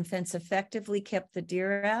garden fence effectively kept the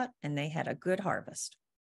deer out, and they had a good harvest.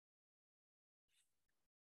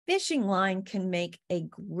 Fishing line can make a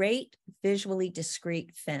great visually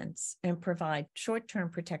discreet fence and provide short-term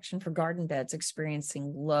protection for garden beds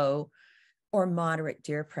experiencing low or moderate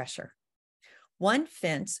deer pressure. One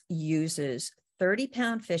fence uses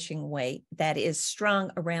 30-pound fishing weight that is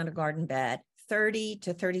strung around a garden bed 30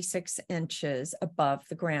 to 36 inches above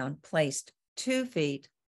the ground, placed 2 feet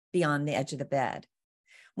beyond the edge of the bed.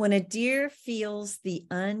 When a deer feels the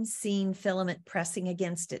unseen filament pressing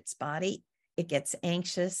against its body, it gets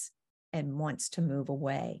anxious and wants to move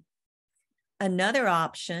away. Another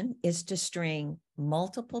option is to string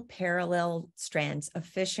multiple parallel strands of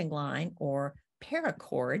fishing line or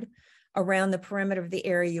paracord around the perimeter of the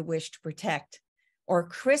area you wish to protect, or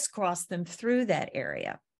crisscross them through that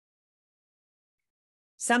area.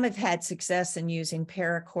 Some have had success in using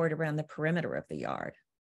paracord around the perimeter of the yard.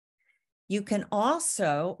 You can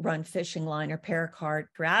also run fishing line or paracord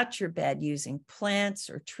throughout your bed using plants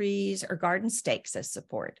or trees or garden stakes as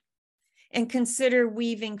support. And consider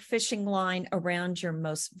weaving fishing line around your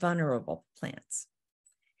most vulnerable plants.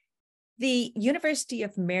 The University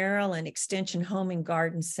of Maryland Extension Home and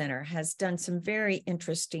Garden Center has done some very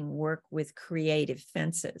interesting work with creative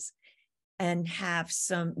fences and have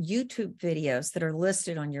some YouTube videos that are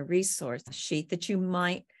listed on your resource sheet that you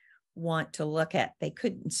might want to look at. They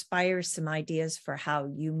could inspire some ideas for how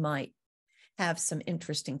you might have some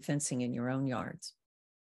interesting fencing in your own yards.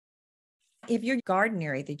 If your garden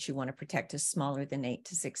area that you want to protect is smaller than 8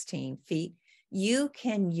 to 16 feet, you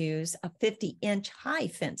can use a 50-inch high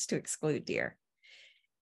fence to exclude deer.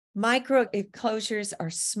 Micro enclosures are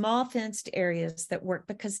small fenced areas that work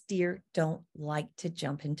because deer don't like to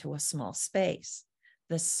jump into a small space.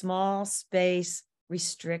 The small space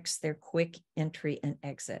restricts their quick entry and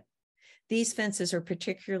exit. These fences are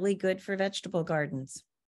particularly good for vegetable gardens.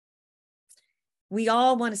 We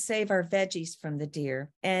all want to save our veggies from the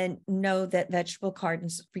deer and know that vegetable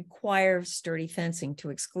gardens require sturdy fencing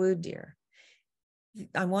to exclude deer.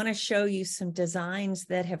 I want to show you some designs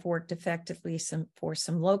that have worked effectively for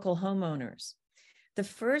some local homeowners. The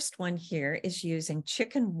first one here is using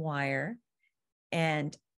chicken wire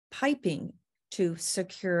and piping to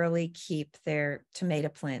securely keep their tomato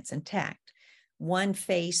plants intact. One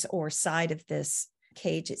face or side of this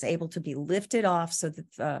cage is able to be lifted off so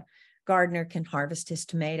that the gardener can harvest his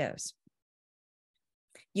tomatoes.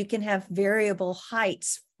 You can have variable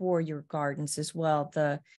heights for your gardens as well.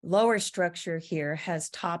 The lower structure here has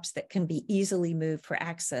tops that can be easily moved for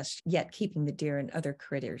access, yet keeping the deer and other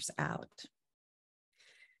critters out.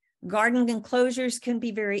 Garden enclosures can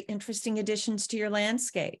be very interesting additions to your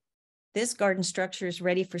landscape. This garden structure is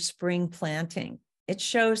ready for spring planting. It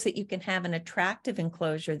shows that you can have an attractive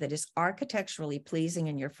enclosure that is architecturally pleasing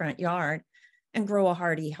in your front yard and grow a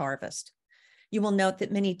hearty harvest. You will note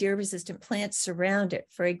that many deer-resistant plants surround it.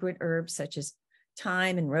 Fragrant herbs such as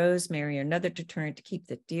thyme and rosemary are another deterrent to keep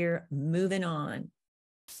the deer moving on.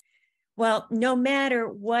 Well, no matter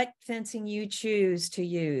what fencing you choose to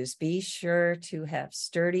use, be sure to have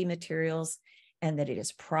sturdy materials and that it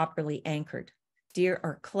is properly anchored. Deer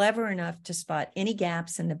are clever enough to spot any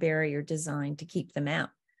gaps in the barrier designed to keep them out.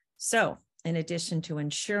 So, in addition to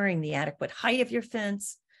ensuring the adequate height of your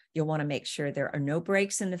fence, You'll want to make sure there are no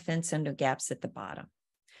breaks in the fence and no gaps at the bottom.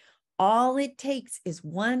 All it takes is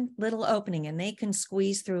one little opening and they can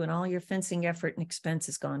squeeze through and all your fencing effort and expense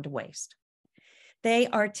has gone to waste. They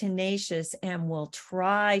are tenacious and will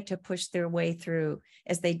try to push their way through,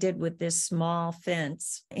 as they did with this small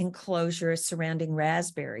fence enclosure surrounding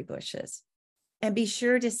raspberry bushes. And be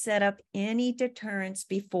sure to set up any deterrents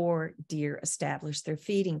before deer establish their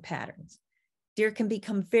feeding patterns. Deer can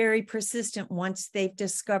become very persistent once they've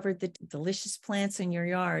discovered the delicious plants in your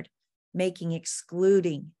yard, making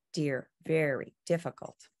excluding deer very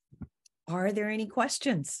difficult. Are there any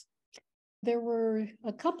questions? There were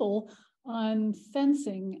a couple on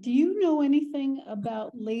fencing. Do you know anything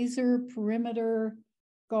about laser perimeter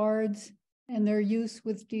guards and their use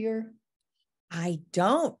with deer? I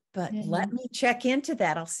don't, but let me check into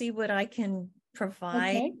that. I'll see what I can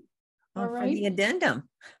provide for the addendum.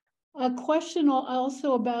 A question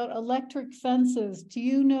also about electric fences. Do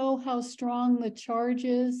you know how strong the charge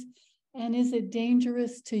is? And is it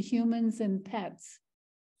dangerous to humans and pets?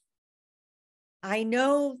 I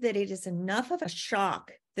know that it is enough of a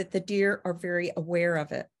shock that the deer are very aware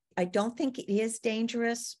of it. I don't think it is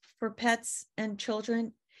dangerous for pets and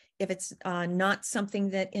children if it's not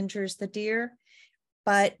something that injures the deer,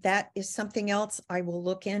 but that is something else I will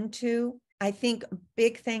look into. I think a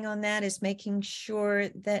big thing on that is making sure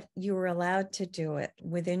that you are allowed to do it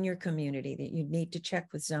within your community, that you need to check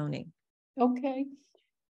with zoning. Okay.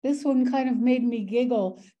 This one kind of made me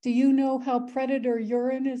giggle. Do you know how predator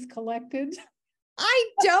urine is collected? I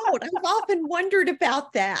don't. I've often wondered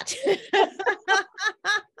about that.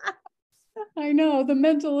 I know, the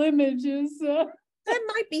mental image is... That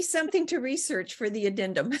might be something to research for the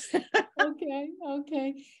addendum.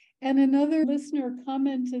 Okay. And another listener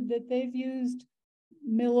commented that they've used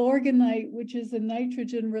milorganite, which is a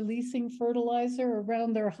nitrogen releasing fertilizer,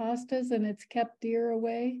 around their hostas, and it's kept deer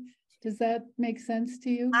away. Does that make sense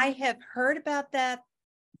to you? I have heard about that.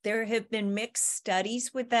 There have been mixed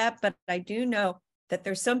studies with that, but I do know that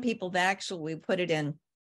there's some people that actually put it in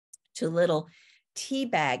to little tea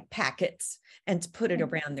bag packets and put it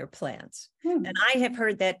around their plants. And I have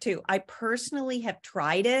heard that too. I personally have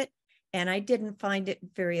tried it and I didn't find it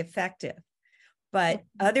very effective, but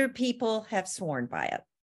other people have sworn by it.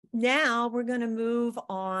 Now we're going to move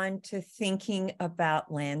on to thinking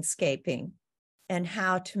about landscaping and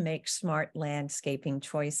how to make smart landscaping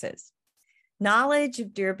choices. Knowledge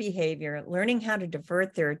of deer behavior, learning how to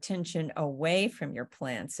divert their attention away from your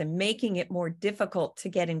plants and making it more difficult to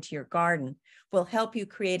get into your garden will help you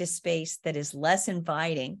create a space that is less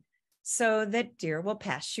inviting so that deer will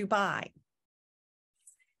pass you by.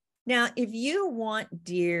 Now, if you want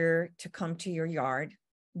deer to come to your yard,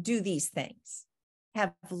 do these things.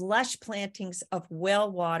 Have lush plantings of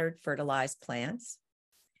well-watered, fertilized plants.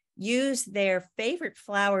 Use their favorite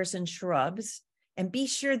flowers and shrubs, and be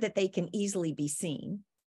sure that they can easily be seen.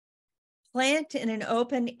 Plant in an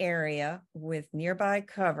open area with nearby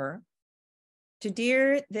cover. To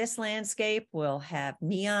deer, this landscape will have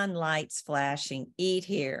neon lights flashing, eat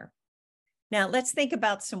here. Now, let's think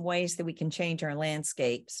about some ways that we can change our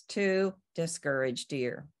landscapes to discourage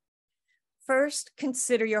deer. First,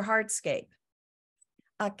 consider your hardscape.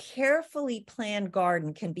 A carefully planned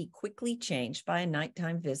garden can be quickly changed by a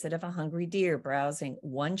nighttime visit of a hungry deer browsing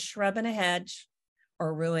one shrub in a hedge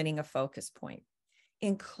or ruining a focus point.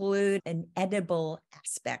 Include edible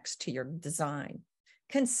aspects to your design.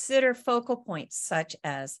 Consider focal points such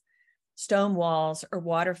as stone walls or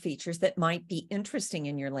water features that might be interesting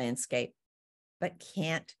in your landscape, but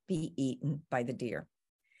can't be eaten by the deer.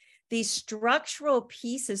 These structural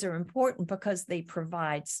pieces are important because they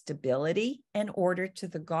provide stability and order to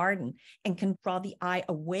the garden and can draw the eye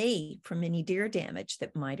away from any deer damage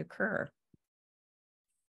that might occur.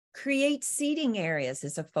 Create seating areas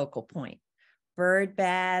as a focal point. Bird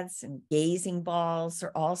baths and gazing balls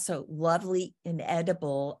are also lovely and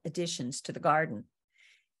edible additions to the garden.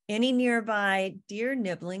 Any nearby deer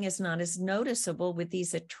nibbling is not as noticeable with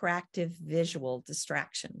these attractive visual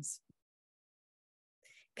distractions.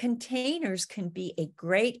 Containers can be a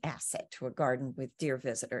great asset to a garden with deer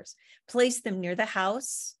visitors. Place them near the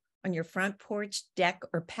house, on your front porch, deck,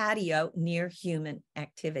 or patio near human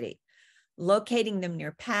activity. Locating them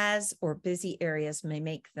near paths or busy areas may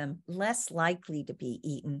make them less likely to be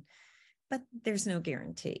eaten, but there's no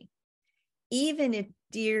guarantee. Even if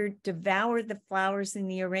deer devour the flowers in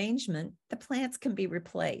the arrangement, the plants can be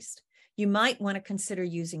replaced. You might want to consider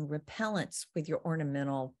using repellents with your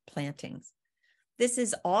ornamental plantings. This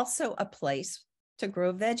is also a place to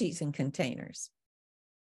grow veggies in containers.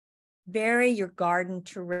 Vary your garden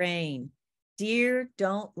terrain. Deer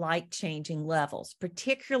don't like changing levels,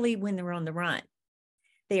 particularly when they're on the run.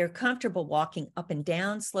 They are comfortable walking up and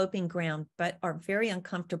down sloping ground, but are very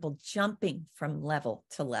uncomfortable jumping from level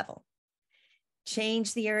to level.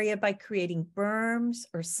 Change the area by creating berms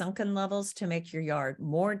or sunken levels to make your yard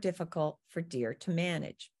more difficult for deer to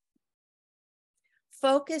manage.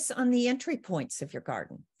 Focus on the entry points of your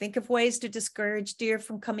garden. Think of ways to discourage deer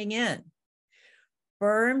from coming in.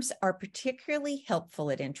 Berms are particularly helpful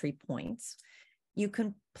at entry points. You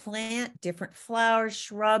can plant different flowers,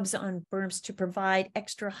 shrubs on berms to provide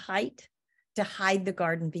extra height to hide the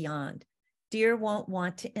garden beyond. Deer won't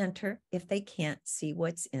want to enter if they can't see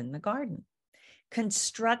what's in the garden.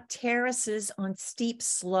 Construct terraces on steep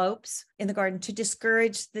slopes in the garden to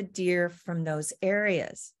discourage the deer from those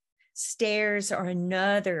areas. Stairs are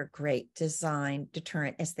another great design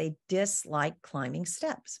deterrent as they dislike climbing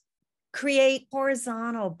steps. Create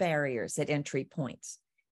horizontal barriers at entry points.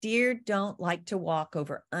 Deer don't like to walk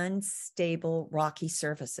over unstable rocky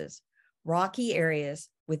surfaces. Rocky areas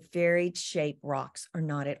with varied shape rocks are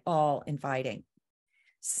not at all inviting.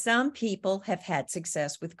 Some people have had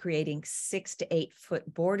success with creating 6 to 8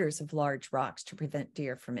 foot borders of large rocks to prevent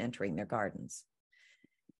deer from entering their gardens.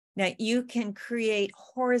 Now, you can create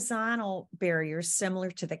horizontal barriers similar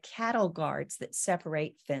to the cattle guards that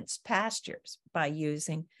separate fenced pastures by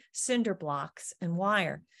using cinder blocks and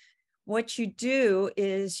wire. What you do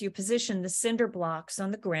is you position the cinder blocks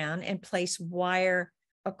on the ground and place wire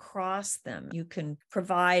across them. You can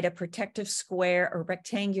provide a protective square or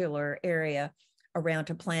rectangular area around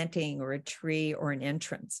a planting or a tree or an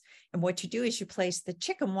entrance. And what you do is you place the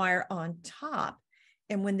chicken wire on top.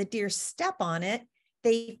 And when the deer step on it,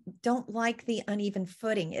 they don't like the uneven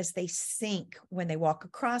footing as they sink when they walk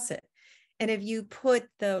across it. And if you put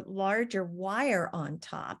the larger wire on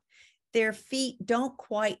top, their feet don't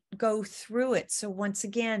quite go through it. So once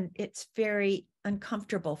again, it's very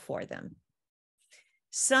uncomfortable for them.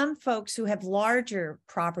 Some folks who have larger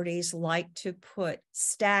properties like to put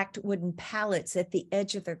stacked wooden pallets at the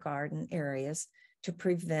edge of their garden areas to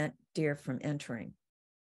prevent deer from entering.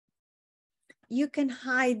 You can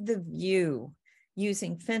hide the view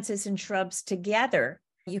using fences and shrubs together.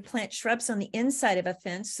 You plant shrubs on the inside of a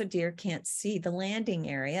fence so deer can't see the landing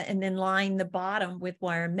area, and then line the bottom with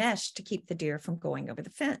wire mesh to keep the deer from going over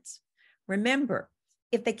the fence. Remember,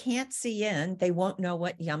 if they can't see in, they won't know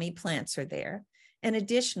what yummy plants are there. And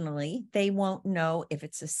additionally, they won't know if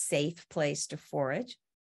it's a safe place to forage,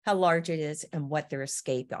 how large it is, and what their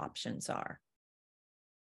escape options are.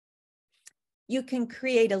 You can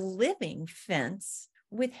create a living fence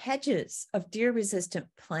with hedges of deer-resistant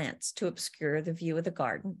plants to obscure the view of the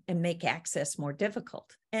garden and make access more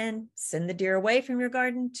difficult, and send the deer away from your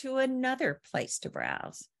garden to another place to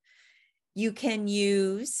browse. You can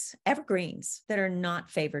use evergreens that are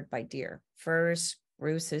not favored by deer. Firs,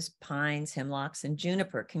 spruces, pines, hemlocks, and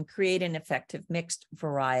juniper can create an effective mixed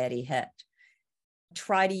variety hedge.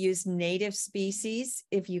 Try to use native species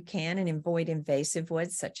if you can and avoid invasive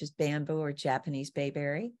woods such as bamboo or Japanese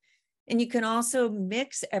bayberry. And you can also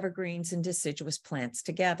mix evergreens and deciduous plants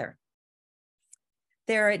together.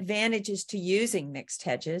 There are advantages to using mixed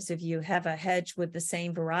hedges. If you have a hedge with the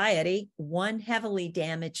same variety, one heavily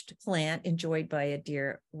damaged plant enjoyed by a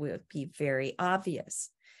deer will be very obvious.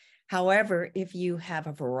 However, if you have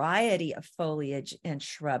a variety of foliage and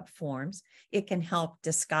shrub forms, it can help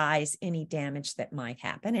disguise any damage that might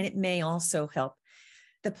happen, and it may also help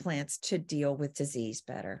the plants to deal with disease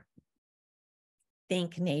better.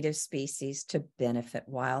 Think native species to benefit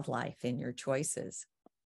wildlife in your choices.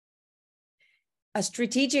 A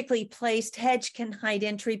strategically placed hedge can hide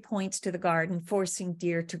entry points to the garden, forcing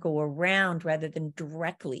deer to go around rather than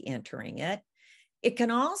directly entering it. It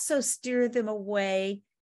can also steer them away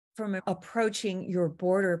from approaching your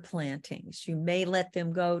border plantings. You may let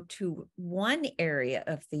them go to one area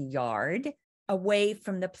of the yard away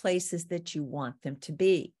from the places that you want them to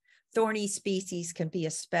be. Thorny species can be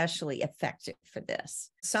especially effective for this.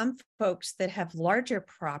 Some folks that have larger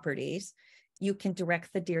properties, you can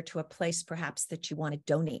direct the deer to a place perhaps that you want to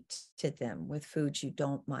donate to them with foods you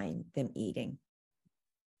don't mind them eating.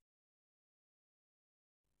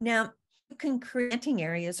 Now, you can create planting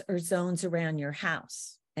areas or zones around your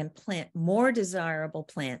house and plant more desirable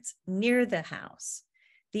plants near the house.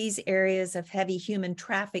 These areas of heavy human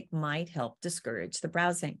traffic might help discourage the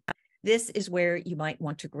browsing. This is where you might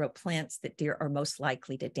want to grow plants that deer are most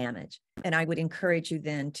likely to damage. And I would encourage you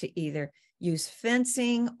then to either use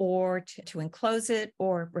fencing or to enclose it,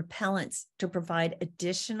 or repellents to provide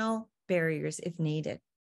additional barriers if needed.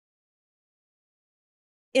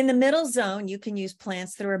 In the middle zone, you can use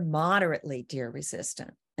plants that are moderately deer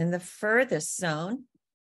resistant. In the furthest zone,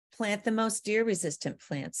 plant the most deer resistant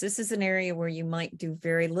plants. This is an area where you might do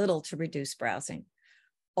very little to reduce browsing.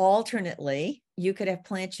 Alternately, you could have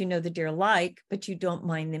plants you know the deer like, but you don't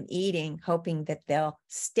mind them eating, hoping that they'll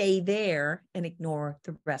stay there and ignore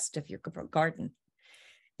the rest of your garden.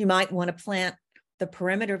 You might want to plant the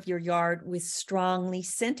perimeter of your yard with strongly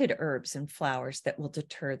scented herbs and flowers that will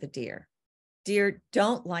deter the deer. Deer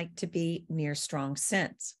don't like to be near strong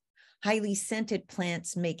scents. Highly scented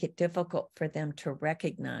plants make it difficult for them to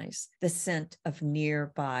recognize the scent of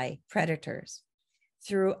nearby predators.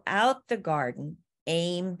 Throughout the garden,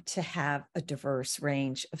 aim to have a diverse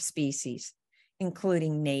range of species,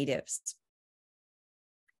 including natives.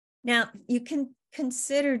 Now, you can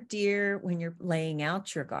consider deer when you're laying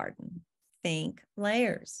out your garden. Think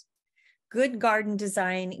layers. Good garden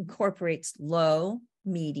design incorporates low,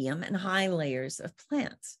 medium, and high layers of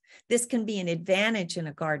plants. This can be an advantage in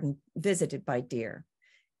a garden visited by deer.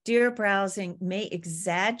 Deer browsing may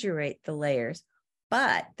exaggerate the layers,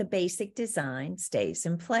 but the basic design stays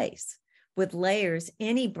in place. With layers,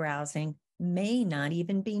 any browsing may not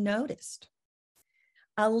even be noticed.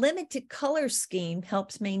 A limited color scheme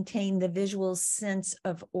helps maintain the visual sense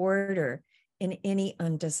of order in any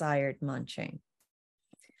undesired munching.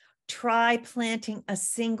 Try planting a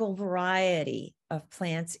single variety of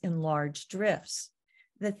plants in large drifts.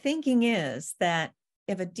 The thinking is that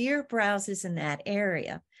if a deer browses in that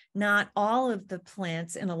area, not all of the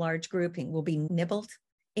plants in a large grouping will be nibbled.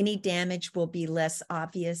 Any damage will be less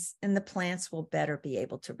obvious, and the plants will better be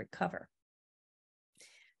able to recover.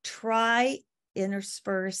 Try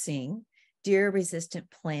interspersing deer-resistant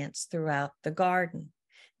plants throughout the garden.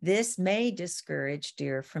 This may discourage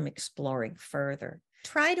deer from exploring further.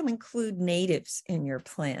 Try to include natives in your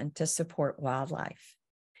plan to support wildlife.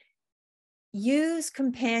 Use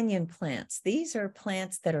companion plants. These are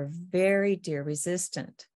plants that are very deer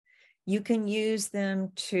resistant. You can use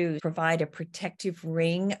them to provide a protective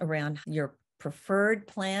ring around your preferred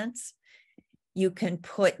plants. You can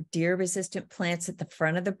put deer-resistant plants at the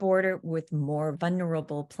front of the border with more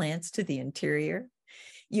vulnerable plants to the interior.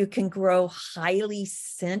 You can grow highly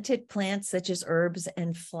scented plants such as herbs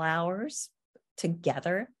and flowers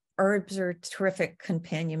together. Herbs are a terrific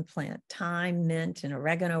companion plant. Thyme, mint, and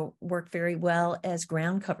oregano work very well as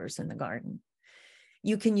ground covers in the garden.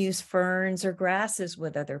 You can use ferns or grasses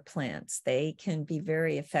with other plants. They can be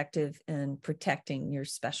very effective in protecting your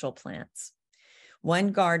special plants.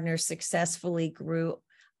 One gardener successfully grew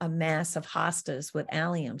a mass of hostas with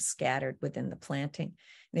alliums scattered within the planting.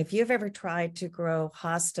 And if you've ever tried to grow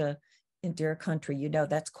hosta in deer country, you know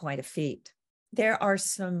that's quite a feat. There are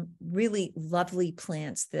some really lovely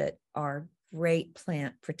plants that are great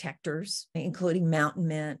plant protectors, including mountain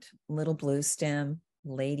mint, little blue stem,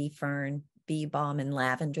 lady fern, bee balm, and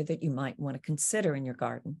lavender that you might want to consider in your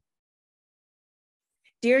garden.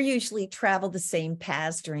 Deer usually travel the same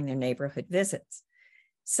paths during their neighborhood visits.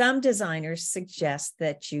 Some designers suggest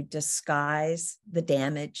that you disguise the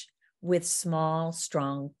damage with small,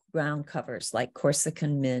 strong ground covers like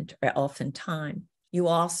Corsican mint or elfin thyme. You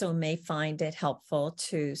also may find it helpful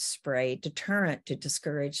to spray deterrent to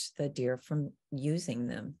discourage the deer from using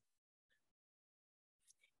them.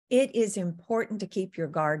 It is important to keep your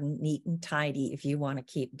garden neat and tidy if you want to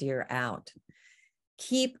keep deer out.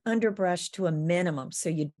 Keep underbrush to a minimum so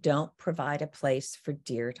you don't provide a place for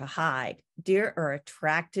deer to hide. Deer are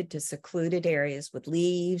attracted to secluded areas with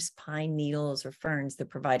leaves, pine needles, or ferns that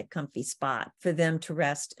provide a comfy spot for them to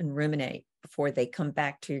rest and ruminate before they come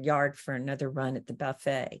back to your yard for another run at the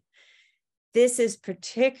buffet. This is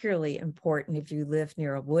particularly important if you live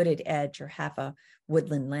near a wooded edge or have a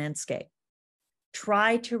woodland landscape.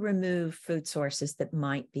 Try to remove food sources that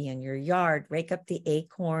might be in your yard. Rake up the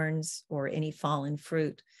acorns or any fallen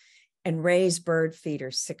fruit and raise bird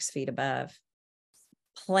feeders 6 feet above.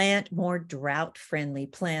 Plant more drought-friendly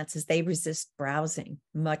plants as they resist browsing,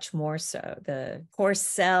 much more so. The coarse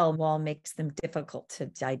cell wall makes them difficult to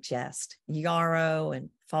digest. Yarrow and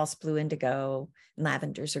false blue indigo and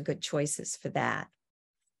lavenders are good choices for that.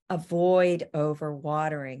 Avoid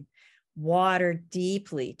overwatering. Water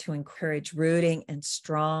deeply to encourage rooting and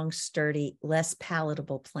strong, sturdy, less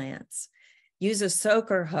palatable plants. Use a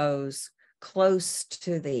soaker hose close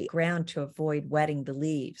to the ground to avoid wetting the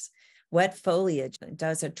leaves. Wet foliage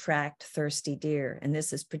does attract thirsty deer, and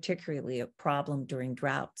this is particularly a problem during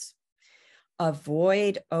droughts.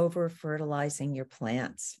 Avoid over-fertilizing your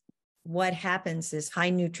plants. What happens is high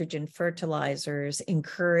nitrogen fertilizers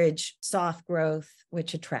encourage soft growth,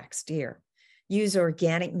 which attracts deer. Use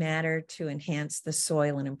organic matter to enhance the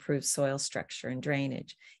soil and improve soil structure and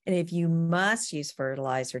drainage. And if you must use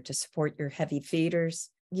fertilizer to support your heavy feeders,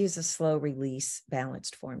 use a slow release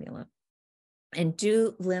balanced formula. And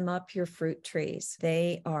do limb up your fruit trees.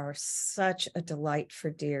 They are such a delight for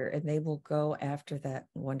deer, and they will go after that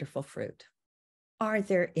wonderful fruit. Are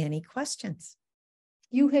there any questions?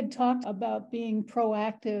 You had talked about being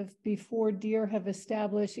proactive before deer have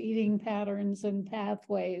established eating patterns and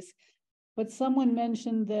pathways, but someone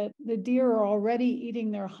mentioned that the deer are already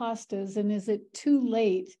eating their hostas, and is it too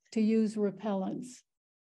late to use repellents?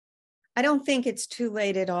 I don't think it's too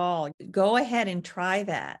late at all. Go ahead and try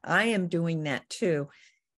that. I am doing that too.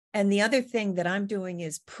 And the other thing that I'm doing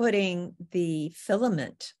is putting the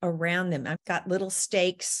filament around them. I've got little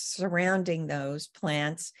stakes surrounding those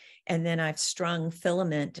plants, and then I've strung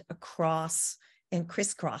filament across and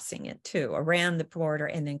crisscrossing it too, around the border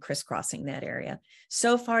and then crisscrossing that area.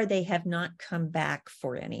 So far, they have not come back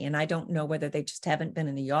for any, and I don't know whether they just haven't been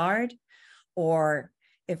in the yard or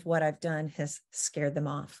if what I've done has scared them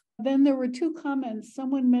off. Then there were two comments.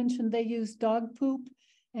 Someone mentioned they use dog poop,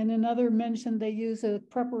 and another mentioned they use a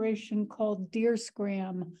preparation called deer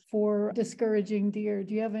scram for discouraging deer.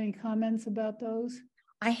 Do you have any comments about those?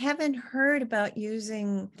 I haven't heard about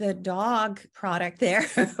using the dog product there,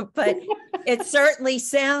 but it certainly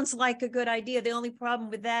sounds like a good idea. The only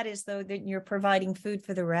problem with that is, though, that you're providing food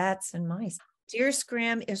for the rats and mice. Deer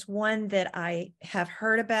scram is one that I have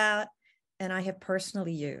heard about and I have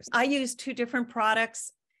personally used. I use two different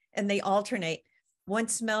products and they alternate. One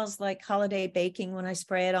smells like holiday baking when I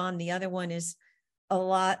spray it on. The other one is a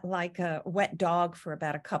lot like a wet dog for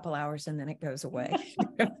about a couple hours and then it goes away.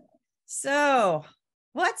 So,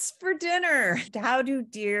 what's for dinner? How do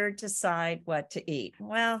deer decide what to eat?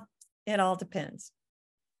 Well, it all depends.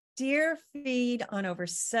 Deer feed on over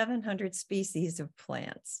 700 species of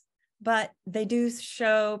plants, but they do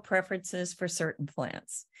show preferences for certain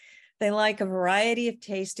plants. They like a variety of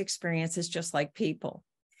taste experiences, just like people.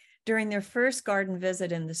 During their first garden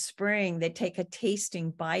visit in the spring, they take a tasting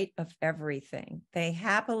bite of everything. They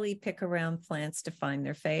happily pick around plants to find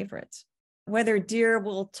their favorites. Whether deer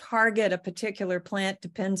will target a particular plant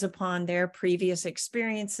depends upon their previous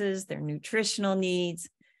experiences, their nutritional needs,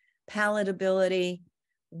 palatability,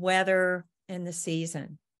 weather, and the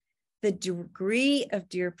season. The degree of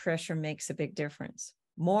deer pressure makes a big difference.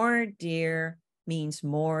 More deer means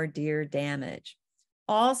more deer damage.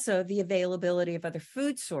 Also, the availability of other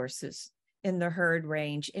food sources in the herd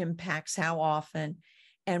range impacts how often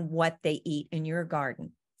and what they eat in your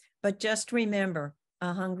garden. But just remember,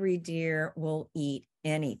 a hungry deer will eat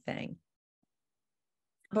anything.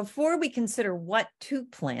 Before we consider what to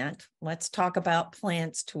plant, let's talk about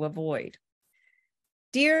plants to avoid.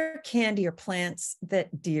 Deer candy are plants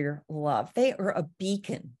that deer love. They are a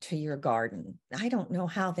beacon to your garden. I don't know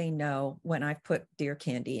how they know when I've put deer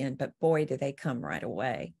candy in, but boy, do they come right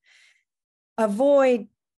away. Avoid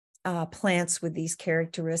plants with these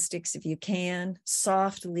characteristics if you can.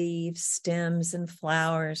 Soft leaves, stems, and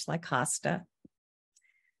flowers like hosta.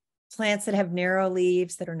 Plants that have narrow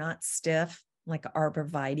leaves that are not stiff, like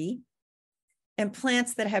arborvitae. And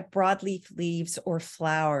plants that have broadleaf leaves or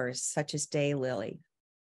flowers, such as daylily.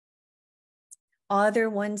 Other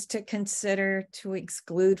ones to consider to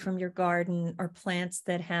exclude from your garden are plants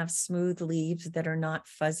that have smooth leaves that are not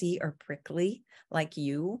fuzzy or prickly, like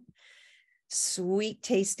you. Sweet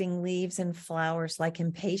tasting leaves and flowers like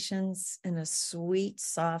impatiens, and a sweet,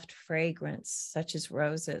 soft fragrance, such as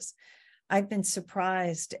roses. I've been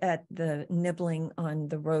surprised at the nibbling on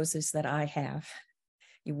the roses that I have.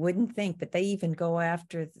 You wouldn't think, but they even go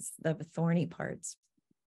after the thorny parts.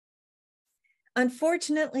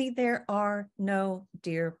 Unfortunately, there are no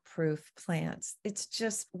deer-proof plants. It's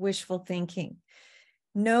just wishful thinking.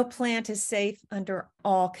 No plant is safe under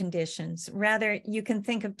all conditions. Rather, you can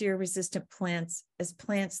think of deer-resistant plants as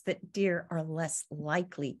plants that deer are less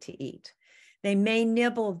likely to eat. They may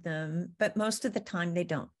nibble them, but most of the time they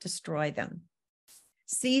don't destroy them.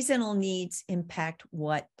 Seasonal needs impact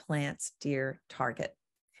what plants deer target.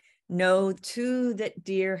 Know, too, that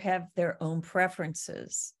deer have their own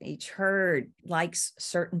preferences. Each herd likes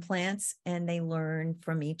certain plants, and they learn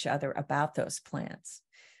from each other about those plants.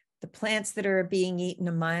 The plants that are being eaten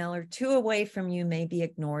a mile or two away from you may be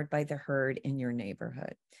ignored by the herd in your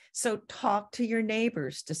neighborhood. So talk to your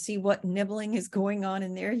neighbors to see what nibbling is going on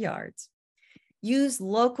in their yards. Use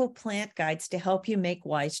local plant guides to help you make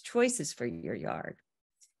wise choices for your yard.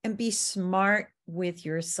 And be smart with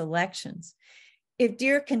your selections. If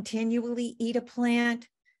deer continually eat a plant,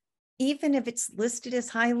 even if it's listed as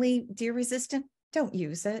highly deer resistant, don't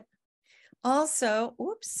use it. Also,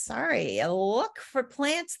 look for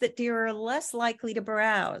plants that deer are less likely to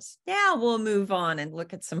browse. Now we'll move on and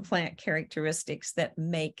look at some plant characteristics that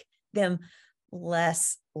make them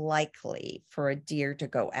less likely for a deer to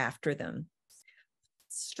go after them.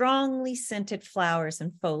 Strongly scented flowers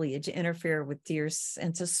and foliage interfere with deer's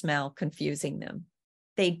sense of smell, confusing them.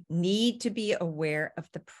 They need to be aware of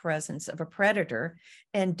the presence of a predator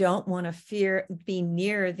and don't want to be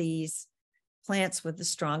near these plants with the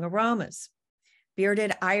strong aromas.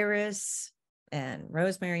 Bearded iris and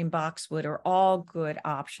rosemary and boxwood are all good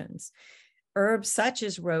options. Herbs such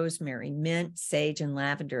as rosemary, mint, sage, and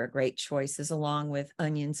lavender are great choices, along with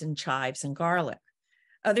onions and chives and garlic.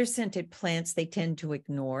 Other scented plants they tend to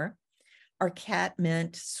ignore are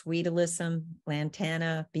catmint, sweet alyssum,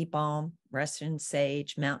 lantana, bee balm, Russian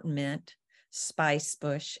sage, mountain mint, spice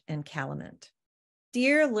bush, and calamint.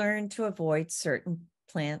 Deer learn to avoid certain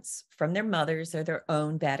plants from their mothers or their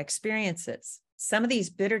own bad experiences. Some of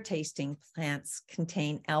these bitter tasting plants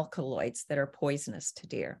contain alkaloids that are poisonous to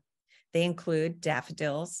deer. They include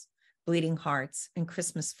daffodils, bleeding hearts, and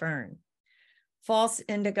Christmas fern. False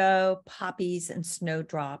indigo, poppies, and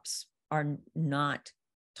snowdrops are not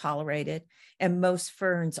tolerated, and most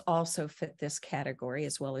ferns also fit this category,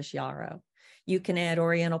 as well as yarrow. You can add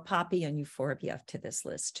oriental poppy and euphorbia to this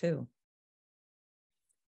list too.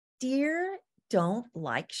 Deer don't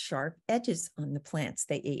like sharp edges on the plants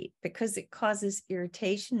they eat because it causes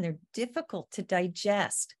irritation. They're difficult to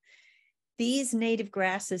digest. These native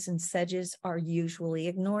grasses and sedges are usually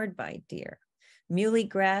ignored by deer. Muley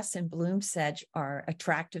grass and bloom sedge are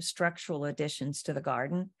attractive structural additions to the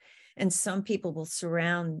garden, and some people will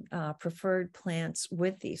surround preferred plants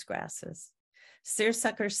with these grasses.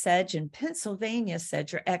 Seersucker sedge and Pennsylvania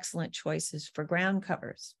sedge are excellent choices for ground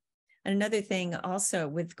covers. And another thing also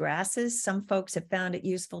with grasses, some folks have found it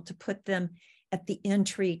useful to put them at the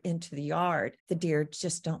entry into the yard. The deer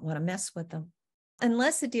just don't want to mess with them.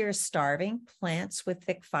 Unless the deer is starving, plants with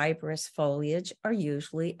thick fibrous foliage are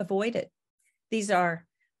usually avoided. These are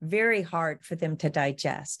very hard for them to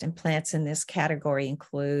digest, and plants in this category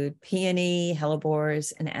include peony,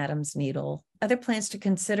 hellebores, and Adam's needle. Other plants to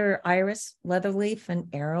consider: iris, leatherleaf, and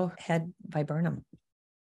arrowhead viburnum.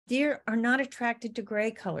 Deer are not attracted to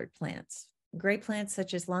gray-colored plants. Gray plants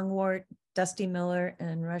such as lungwort, dusty miller,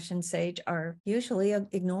 and Russian sage are usually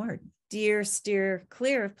ignored. Deer steer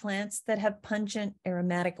clear of plants that have pungent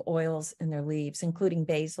aromatic oils in their leaves, including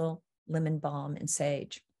basil, lemon balm, and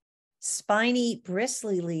sage. Spiny,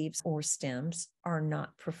 bristly leaves or stems are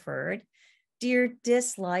not preferred. Deer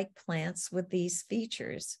dislike plants with these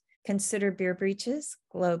features. Consider beer breeches,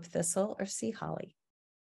 globe thistle, or sea holly.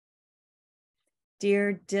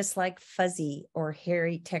 Deer dislike fuzzy or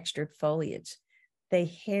hairy textured foliage. The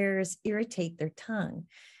hairs irritate their tongue.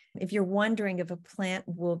 If you're wondering if a plant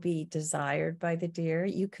will be desired by the deer,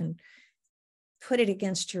 you can put it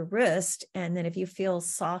against your wrist, and then if you feel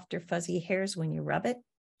soft or fuzzy hairs when you rub it,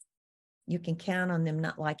 you can count on them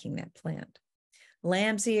not liking that plant.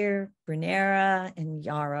 Lamb's ear, brunera, and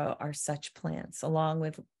yarrow are such plants, along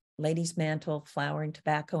with lady's mantle, flowering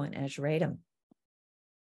tobacco, and ageratum.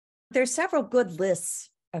 There are several good lists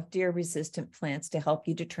of deer-resistant plants to help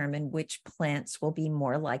you determine which plants will be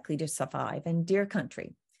more likely to survive in deer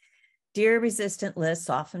country. Deer-resistant lists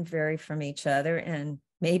often vary from each other and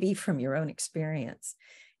maybe from your own experience.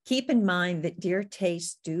 Keep in mind that deer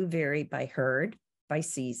tastes do vary by herd, by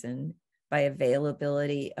season, by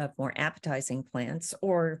availability of more appetizing plants,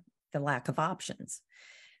 or the lack of options.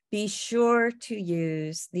 Be sure to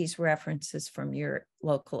use these references from your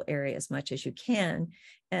local area as much as you can,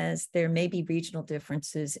 as there may be regional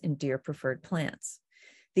differences in deer preferred plants.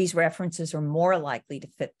 These references are more likely to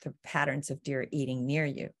fit the patterns of deer eating near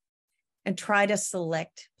you. And try to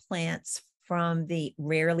select plants from the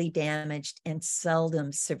rarely damaged and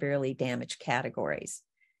seldom severely damaged categories.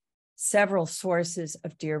 Several sources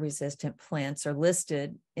of deer-resistant plants are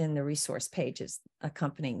listed in the resource pages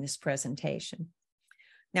accompanying this presentation.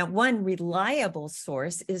 Now, one reliable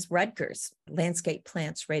source is Rutgers, Landscape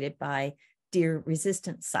Plants Rated by Deer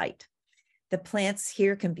Resistant Site. The plants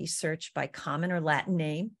here can be searched by common or Latin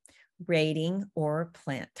name, rating, or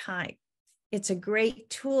plant type. It's a great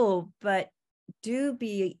tool, but do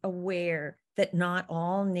be aware that not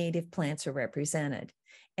all native plants are represented,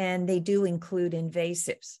 and they do include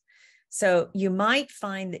invasives. So you might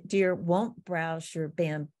find that deer won't browse your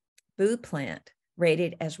bamboo plant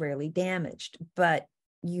rated as rarely damaged, but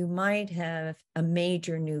you might have a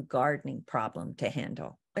major new gardening problem to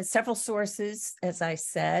handle. Several sources, as I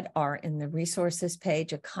said, are in the resources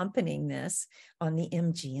page accompanying this on the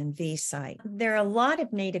MGNV site. There are a lot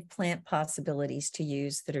of native plant possibilities to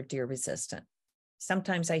use that are deer resistant.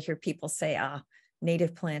 Sometimes I hear people say,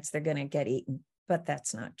 native plants, they're going to get eaten, but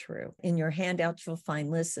that's not true. In your handout, you'll find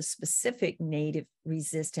lists of specific native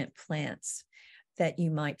resistant plants that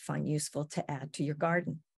you might find useful to add to your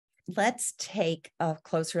garden. let's take a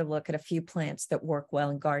closer look at a few plants that work well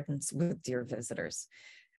in gardens with deer visitors.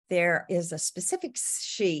 There is a specific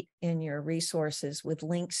sheet in your resources with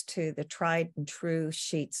links to the tried and true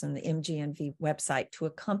sheets on the MGNV website to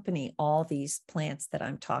accompany all these plants that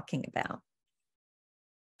I'm talking about.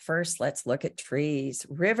 First, let's look at trees.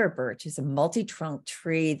 River birch is a multi-trunk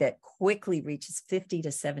tree that quickly reaches 50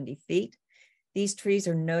 to 70 feet. These trees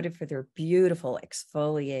are noted for their beautiful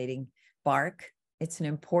exfoliating bark. It's an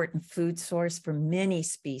important food source for many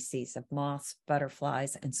species of moths,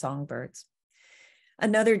 butterflies, and songbirds.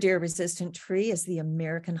 Another deer-resistant tree is the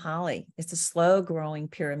American holly. It's a slow-growing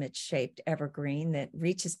pyramid-shaped evergreen that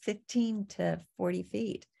reaches 15 to 40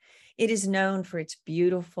 feet. It is known for its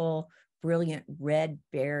beautiful, brilliant red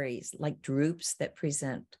berries, like drupes that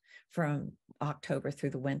present from October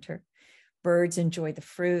through the winter. Birds enjoy the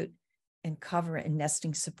fruit and cover and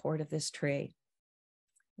nesting support of this tree.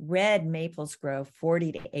 Red maples grow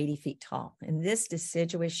 40 to 80 feet tall, and this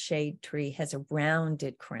deciduous shade tree has a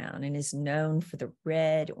rounded crown and is known for the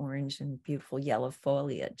red, orange, and beautiful yellow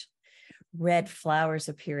foliage. Red flowers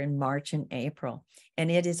appear in March and April, and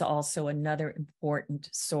it is also another important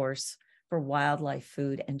source for wildlife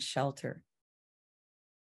food and shelter.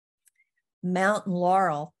 Mountain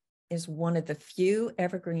laurel is one of the few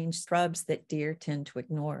evergreen shrubs that deer tend to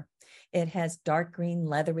ignore. It has dark green,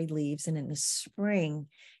 leathery leaves, and in the spring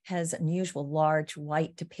has unusual large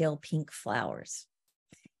white to pale pink flowers.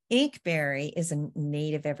 Inkberry is a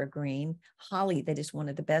native evergreen holly that is one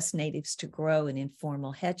of the best natives to grow in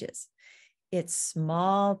informal hedges. Its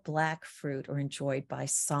small black fruit are enjoyed by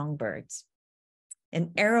songbirds.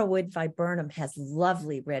 And arrowwood viburnum has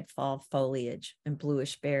lovely red fall foliage and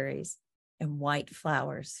bluish berries and white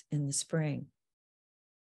flowers in the spring.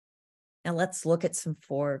 Now let's look at some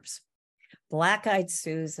forbs. Black-eyed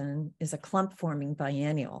Susan is a clump-forming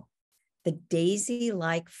biennial. The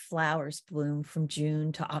daisy-like flowers bloom from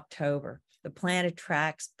June to October. The plant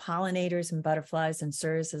attracts pollinators and butterflies and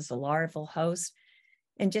serves as a larval host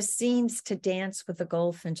and just seems to dance with the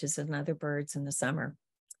goldfinches and other birds in the summer.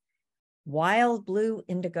 Wild blue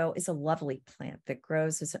indigo is a lovely plant that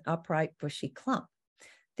grows as an upright, bushy clump.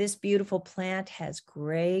 This beautiful plant has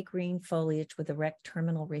gray-green foliage with erect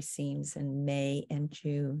terminal racemes in May and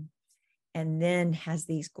June, and then has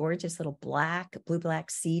these gorgeous little blue-black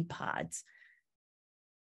seed pods.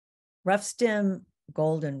 Rough stem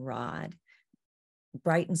goldenrod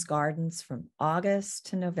brightens gardens from August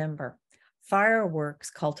to November. Fireworks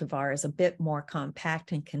cultivar is a bit more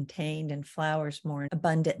compact and contained and flowers more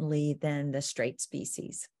abundantly than the straight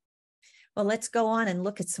species. Well, let's go on and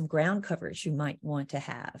look at some ground covers you might want to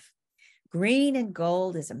have. Green and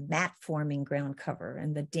gold is a mat-forming ground cover,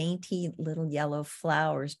 and the dainty little yellow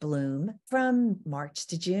flowers bloom from March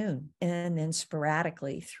to June and then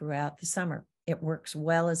sporadically throughout the summer. It works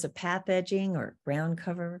well as a path edging or ground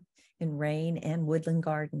cover in rain and woodland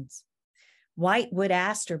gardens. White wood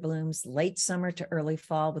aster blooms late summer to early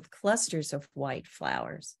fall with clusters of white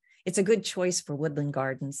flowers. It's a good choice for woodland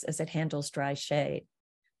gardens as it handles dry shade.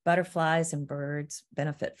 Butterflies and birds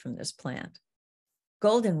benefit from this plant.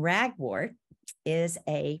 Golden ragwort is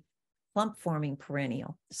a clump-forming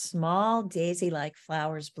perennial. Small daisy-like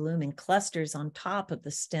flowers bloom in clusters on top of the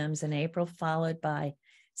stems in April, followed by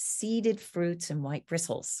seeded fruits and white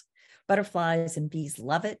bristles. Butterflies and bees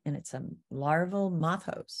love it, and it's a larval moth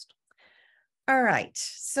host. All right,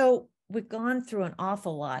 so we've gone through an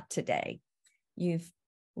awful lot today. You've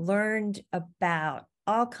learned about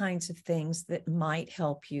all kinds of things that might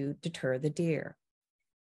help you deter the deer.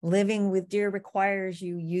 Living with deer requires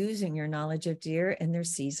you using your knowledge of deer and their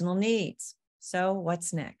seasonal needs. So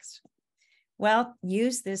what's next? Well,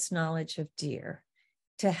 use this knowledge of deer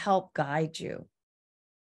to help guide you.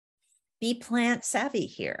 Be plant savvy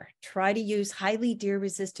here. Try to use highly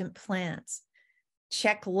deer-resistant plants.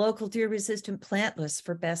 Check local deer-resistant plant lists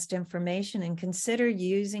for best information and consider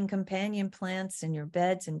using companion plants in your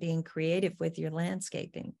beds and being creative with your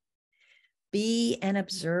landscaping. Be an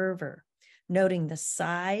observer, noting the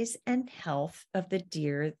size and health of the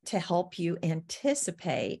deer to help you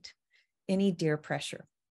anticipate any deer pressure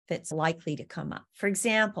that's likely to come up. For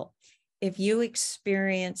example, if you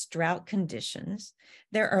experience drought conditions,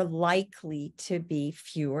 there are likely to be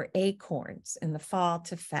fewer acorns in the fall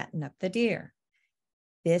to fatten up the deer.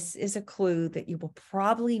 This is a clue that you will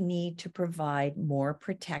probably need to provide more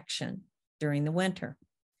protection during the winter.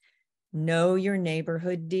 Know your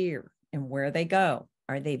neighborhood deer and where they go.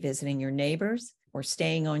 Are they visiting your neighbors or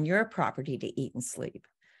staying on your property to eat and sleep?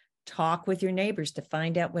 Talk with your neighbors to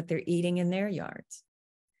find out what they're eating in their yards.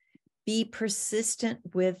 Be persistent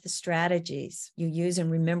with the strategies you use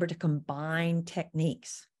and remember to combine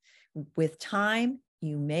techniques. With time,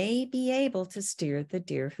 you may be able to steer the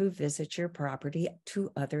deer who visit your property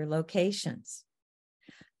to other locations.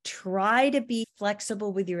 Try to be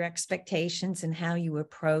flexible with your expectations and how you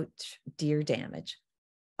approach deer damage.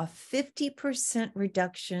 A 50%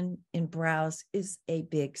 reduction in browse is a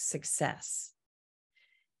big success.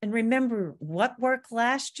 And remember, what worked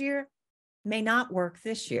last year may not work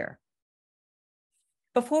this year.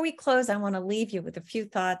 Before we close, I want to leave you with a few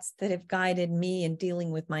thoughts that have guided me in dealing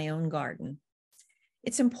with my own garden.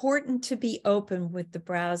 It's important to be open with the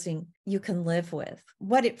browsing you can live with.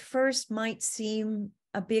 What at first might seem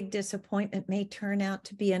a big disappointment may turn out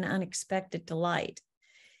to be an unexpected delight.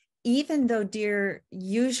 Even though deer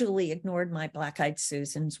usually ignored my black-eyed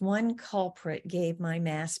Susans, one culprit gave my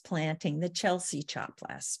mass planting the Chelsea chop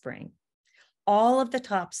last spring. All of the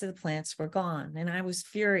tops of the plants were gone, and I was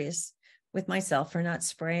furious with myself for not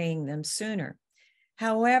spraying them sooner.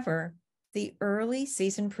 However, the early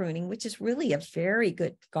season pruning, which is really a very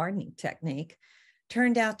good gardening technique,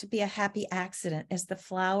 turned out to be a happy accident as the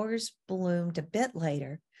flowers bloomed a bit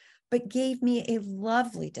later, but gave me a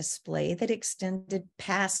lovely display that extended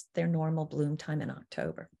past their normal bloom time in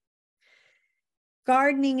October.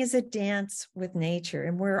 Gardening is a dance with nature,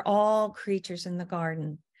 and we're all creatures in the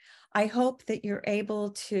garden. I hope that you're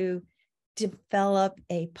able to develop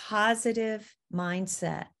a positive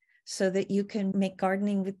mindset so that you can make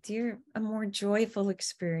gardening with deer a more joyful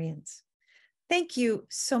experience. Thank you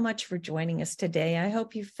so much for joining us today. I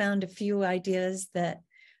hope you found a few ideas that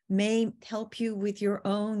may help you with your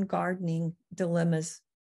own gardening dilemmas.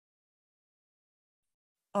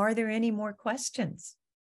 Are there any more questions?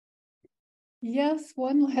 Yes,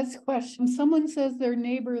 one last question. Someone says their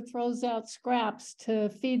neighbor throws out scraps to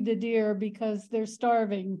feed the deer because they're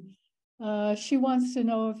starving. She wants to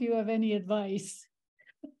know if you have any advice.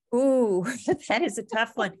 Ooh, that is a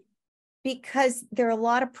tough one, because there are a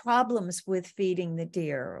lot of problems with feeding the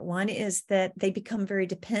deer. One is that they become very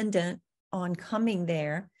dependent on coming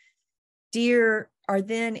there. Deer are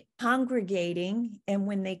then congregating, and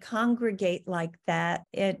when they congregate like that,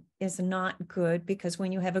 it is not good, because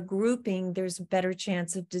when you have a grouping, there's a better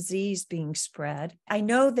chance of disease being spread. I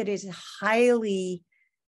know that it is highly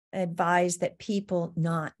advised that people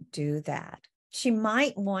not do that. She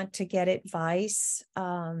might want to get advice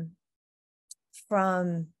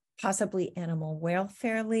from possibly Animal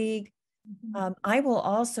Welfare League. I will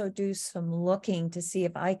also do some looking to see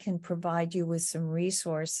if I can provide you with some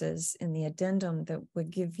resources in the addendum that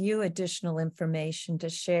would give you additional information to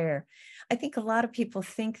share. I think a lot of people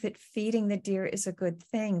think that feeding the deer is a good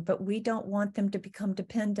thing, but we don't want them to become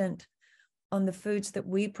dependent on the foods that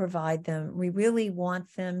we provide them. We really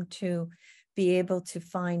want them to be able to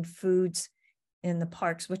find foods in the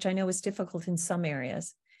parks, which I know is difficult in some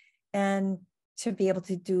areas, and to be able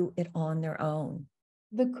to do it on their own.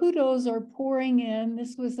 The kudos are pouring in.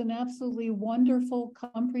 This was an absolutely wonderful,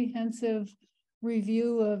 comprehensive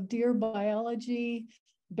review of deer biology,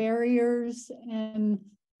 barriers, and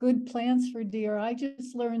good plans for deer. I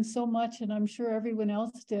just learned so much, and I'm sure everyone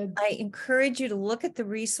else did. I encourage you to look at the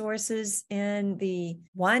resources in the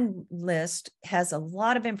one list. Has a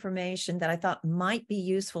lot of information that I thought might be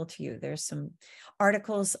useful to you. There's some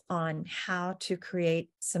articles on how to create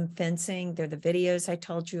some fencing. There are the videos I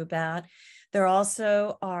told you about. There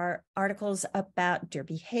also are articles about deer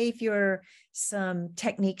behavior, some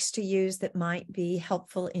techniques to use that might be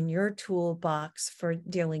helpful in your toolbox for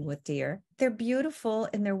dealing with deer. They're beautiful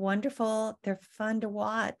and they're wonderful. They're fun to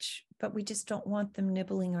watch, but we just don't want them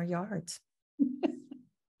nibbling our yards.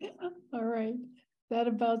 All right. That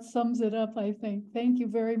about sums it up, I think. Thank you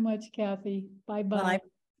very much, Kathie. Bye-bye. Well,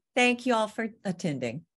 thank you all for attending.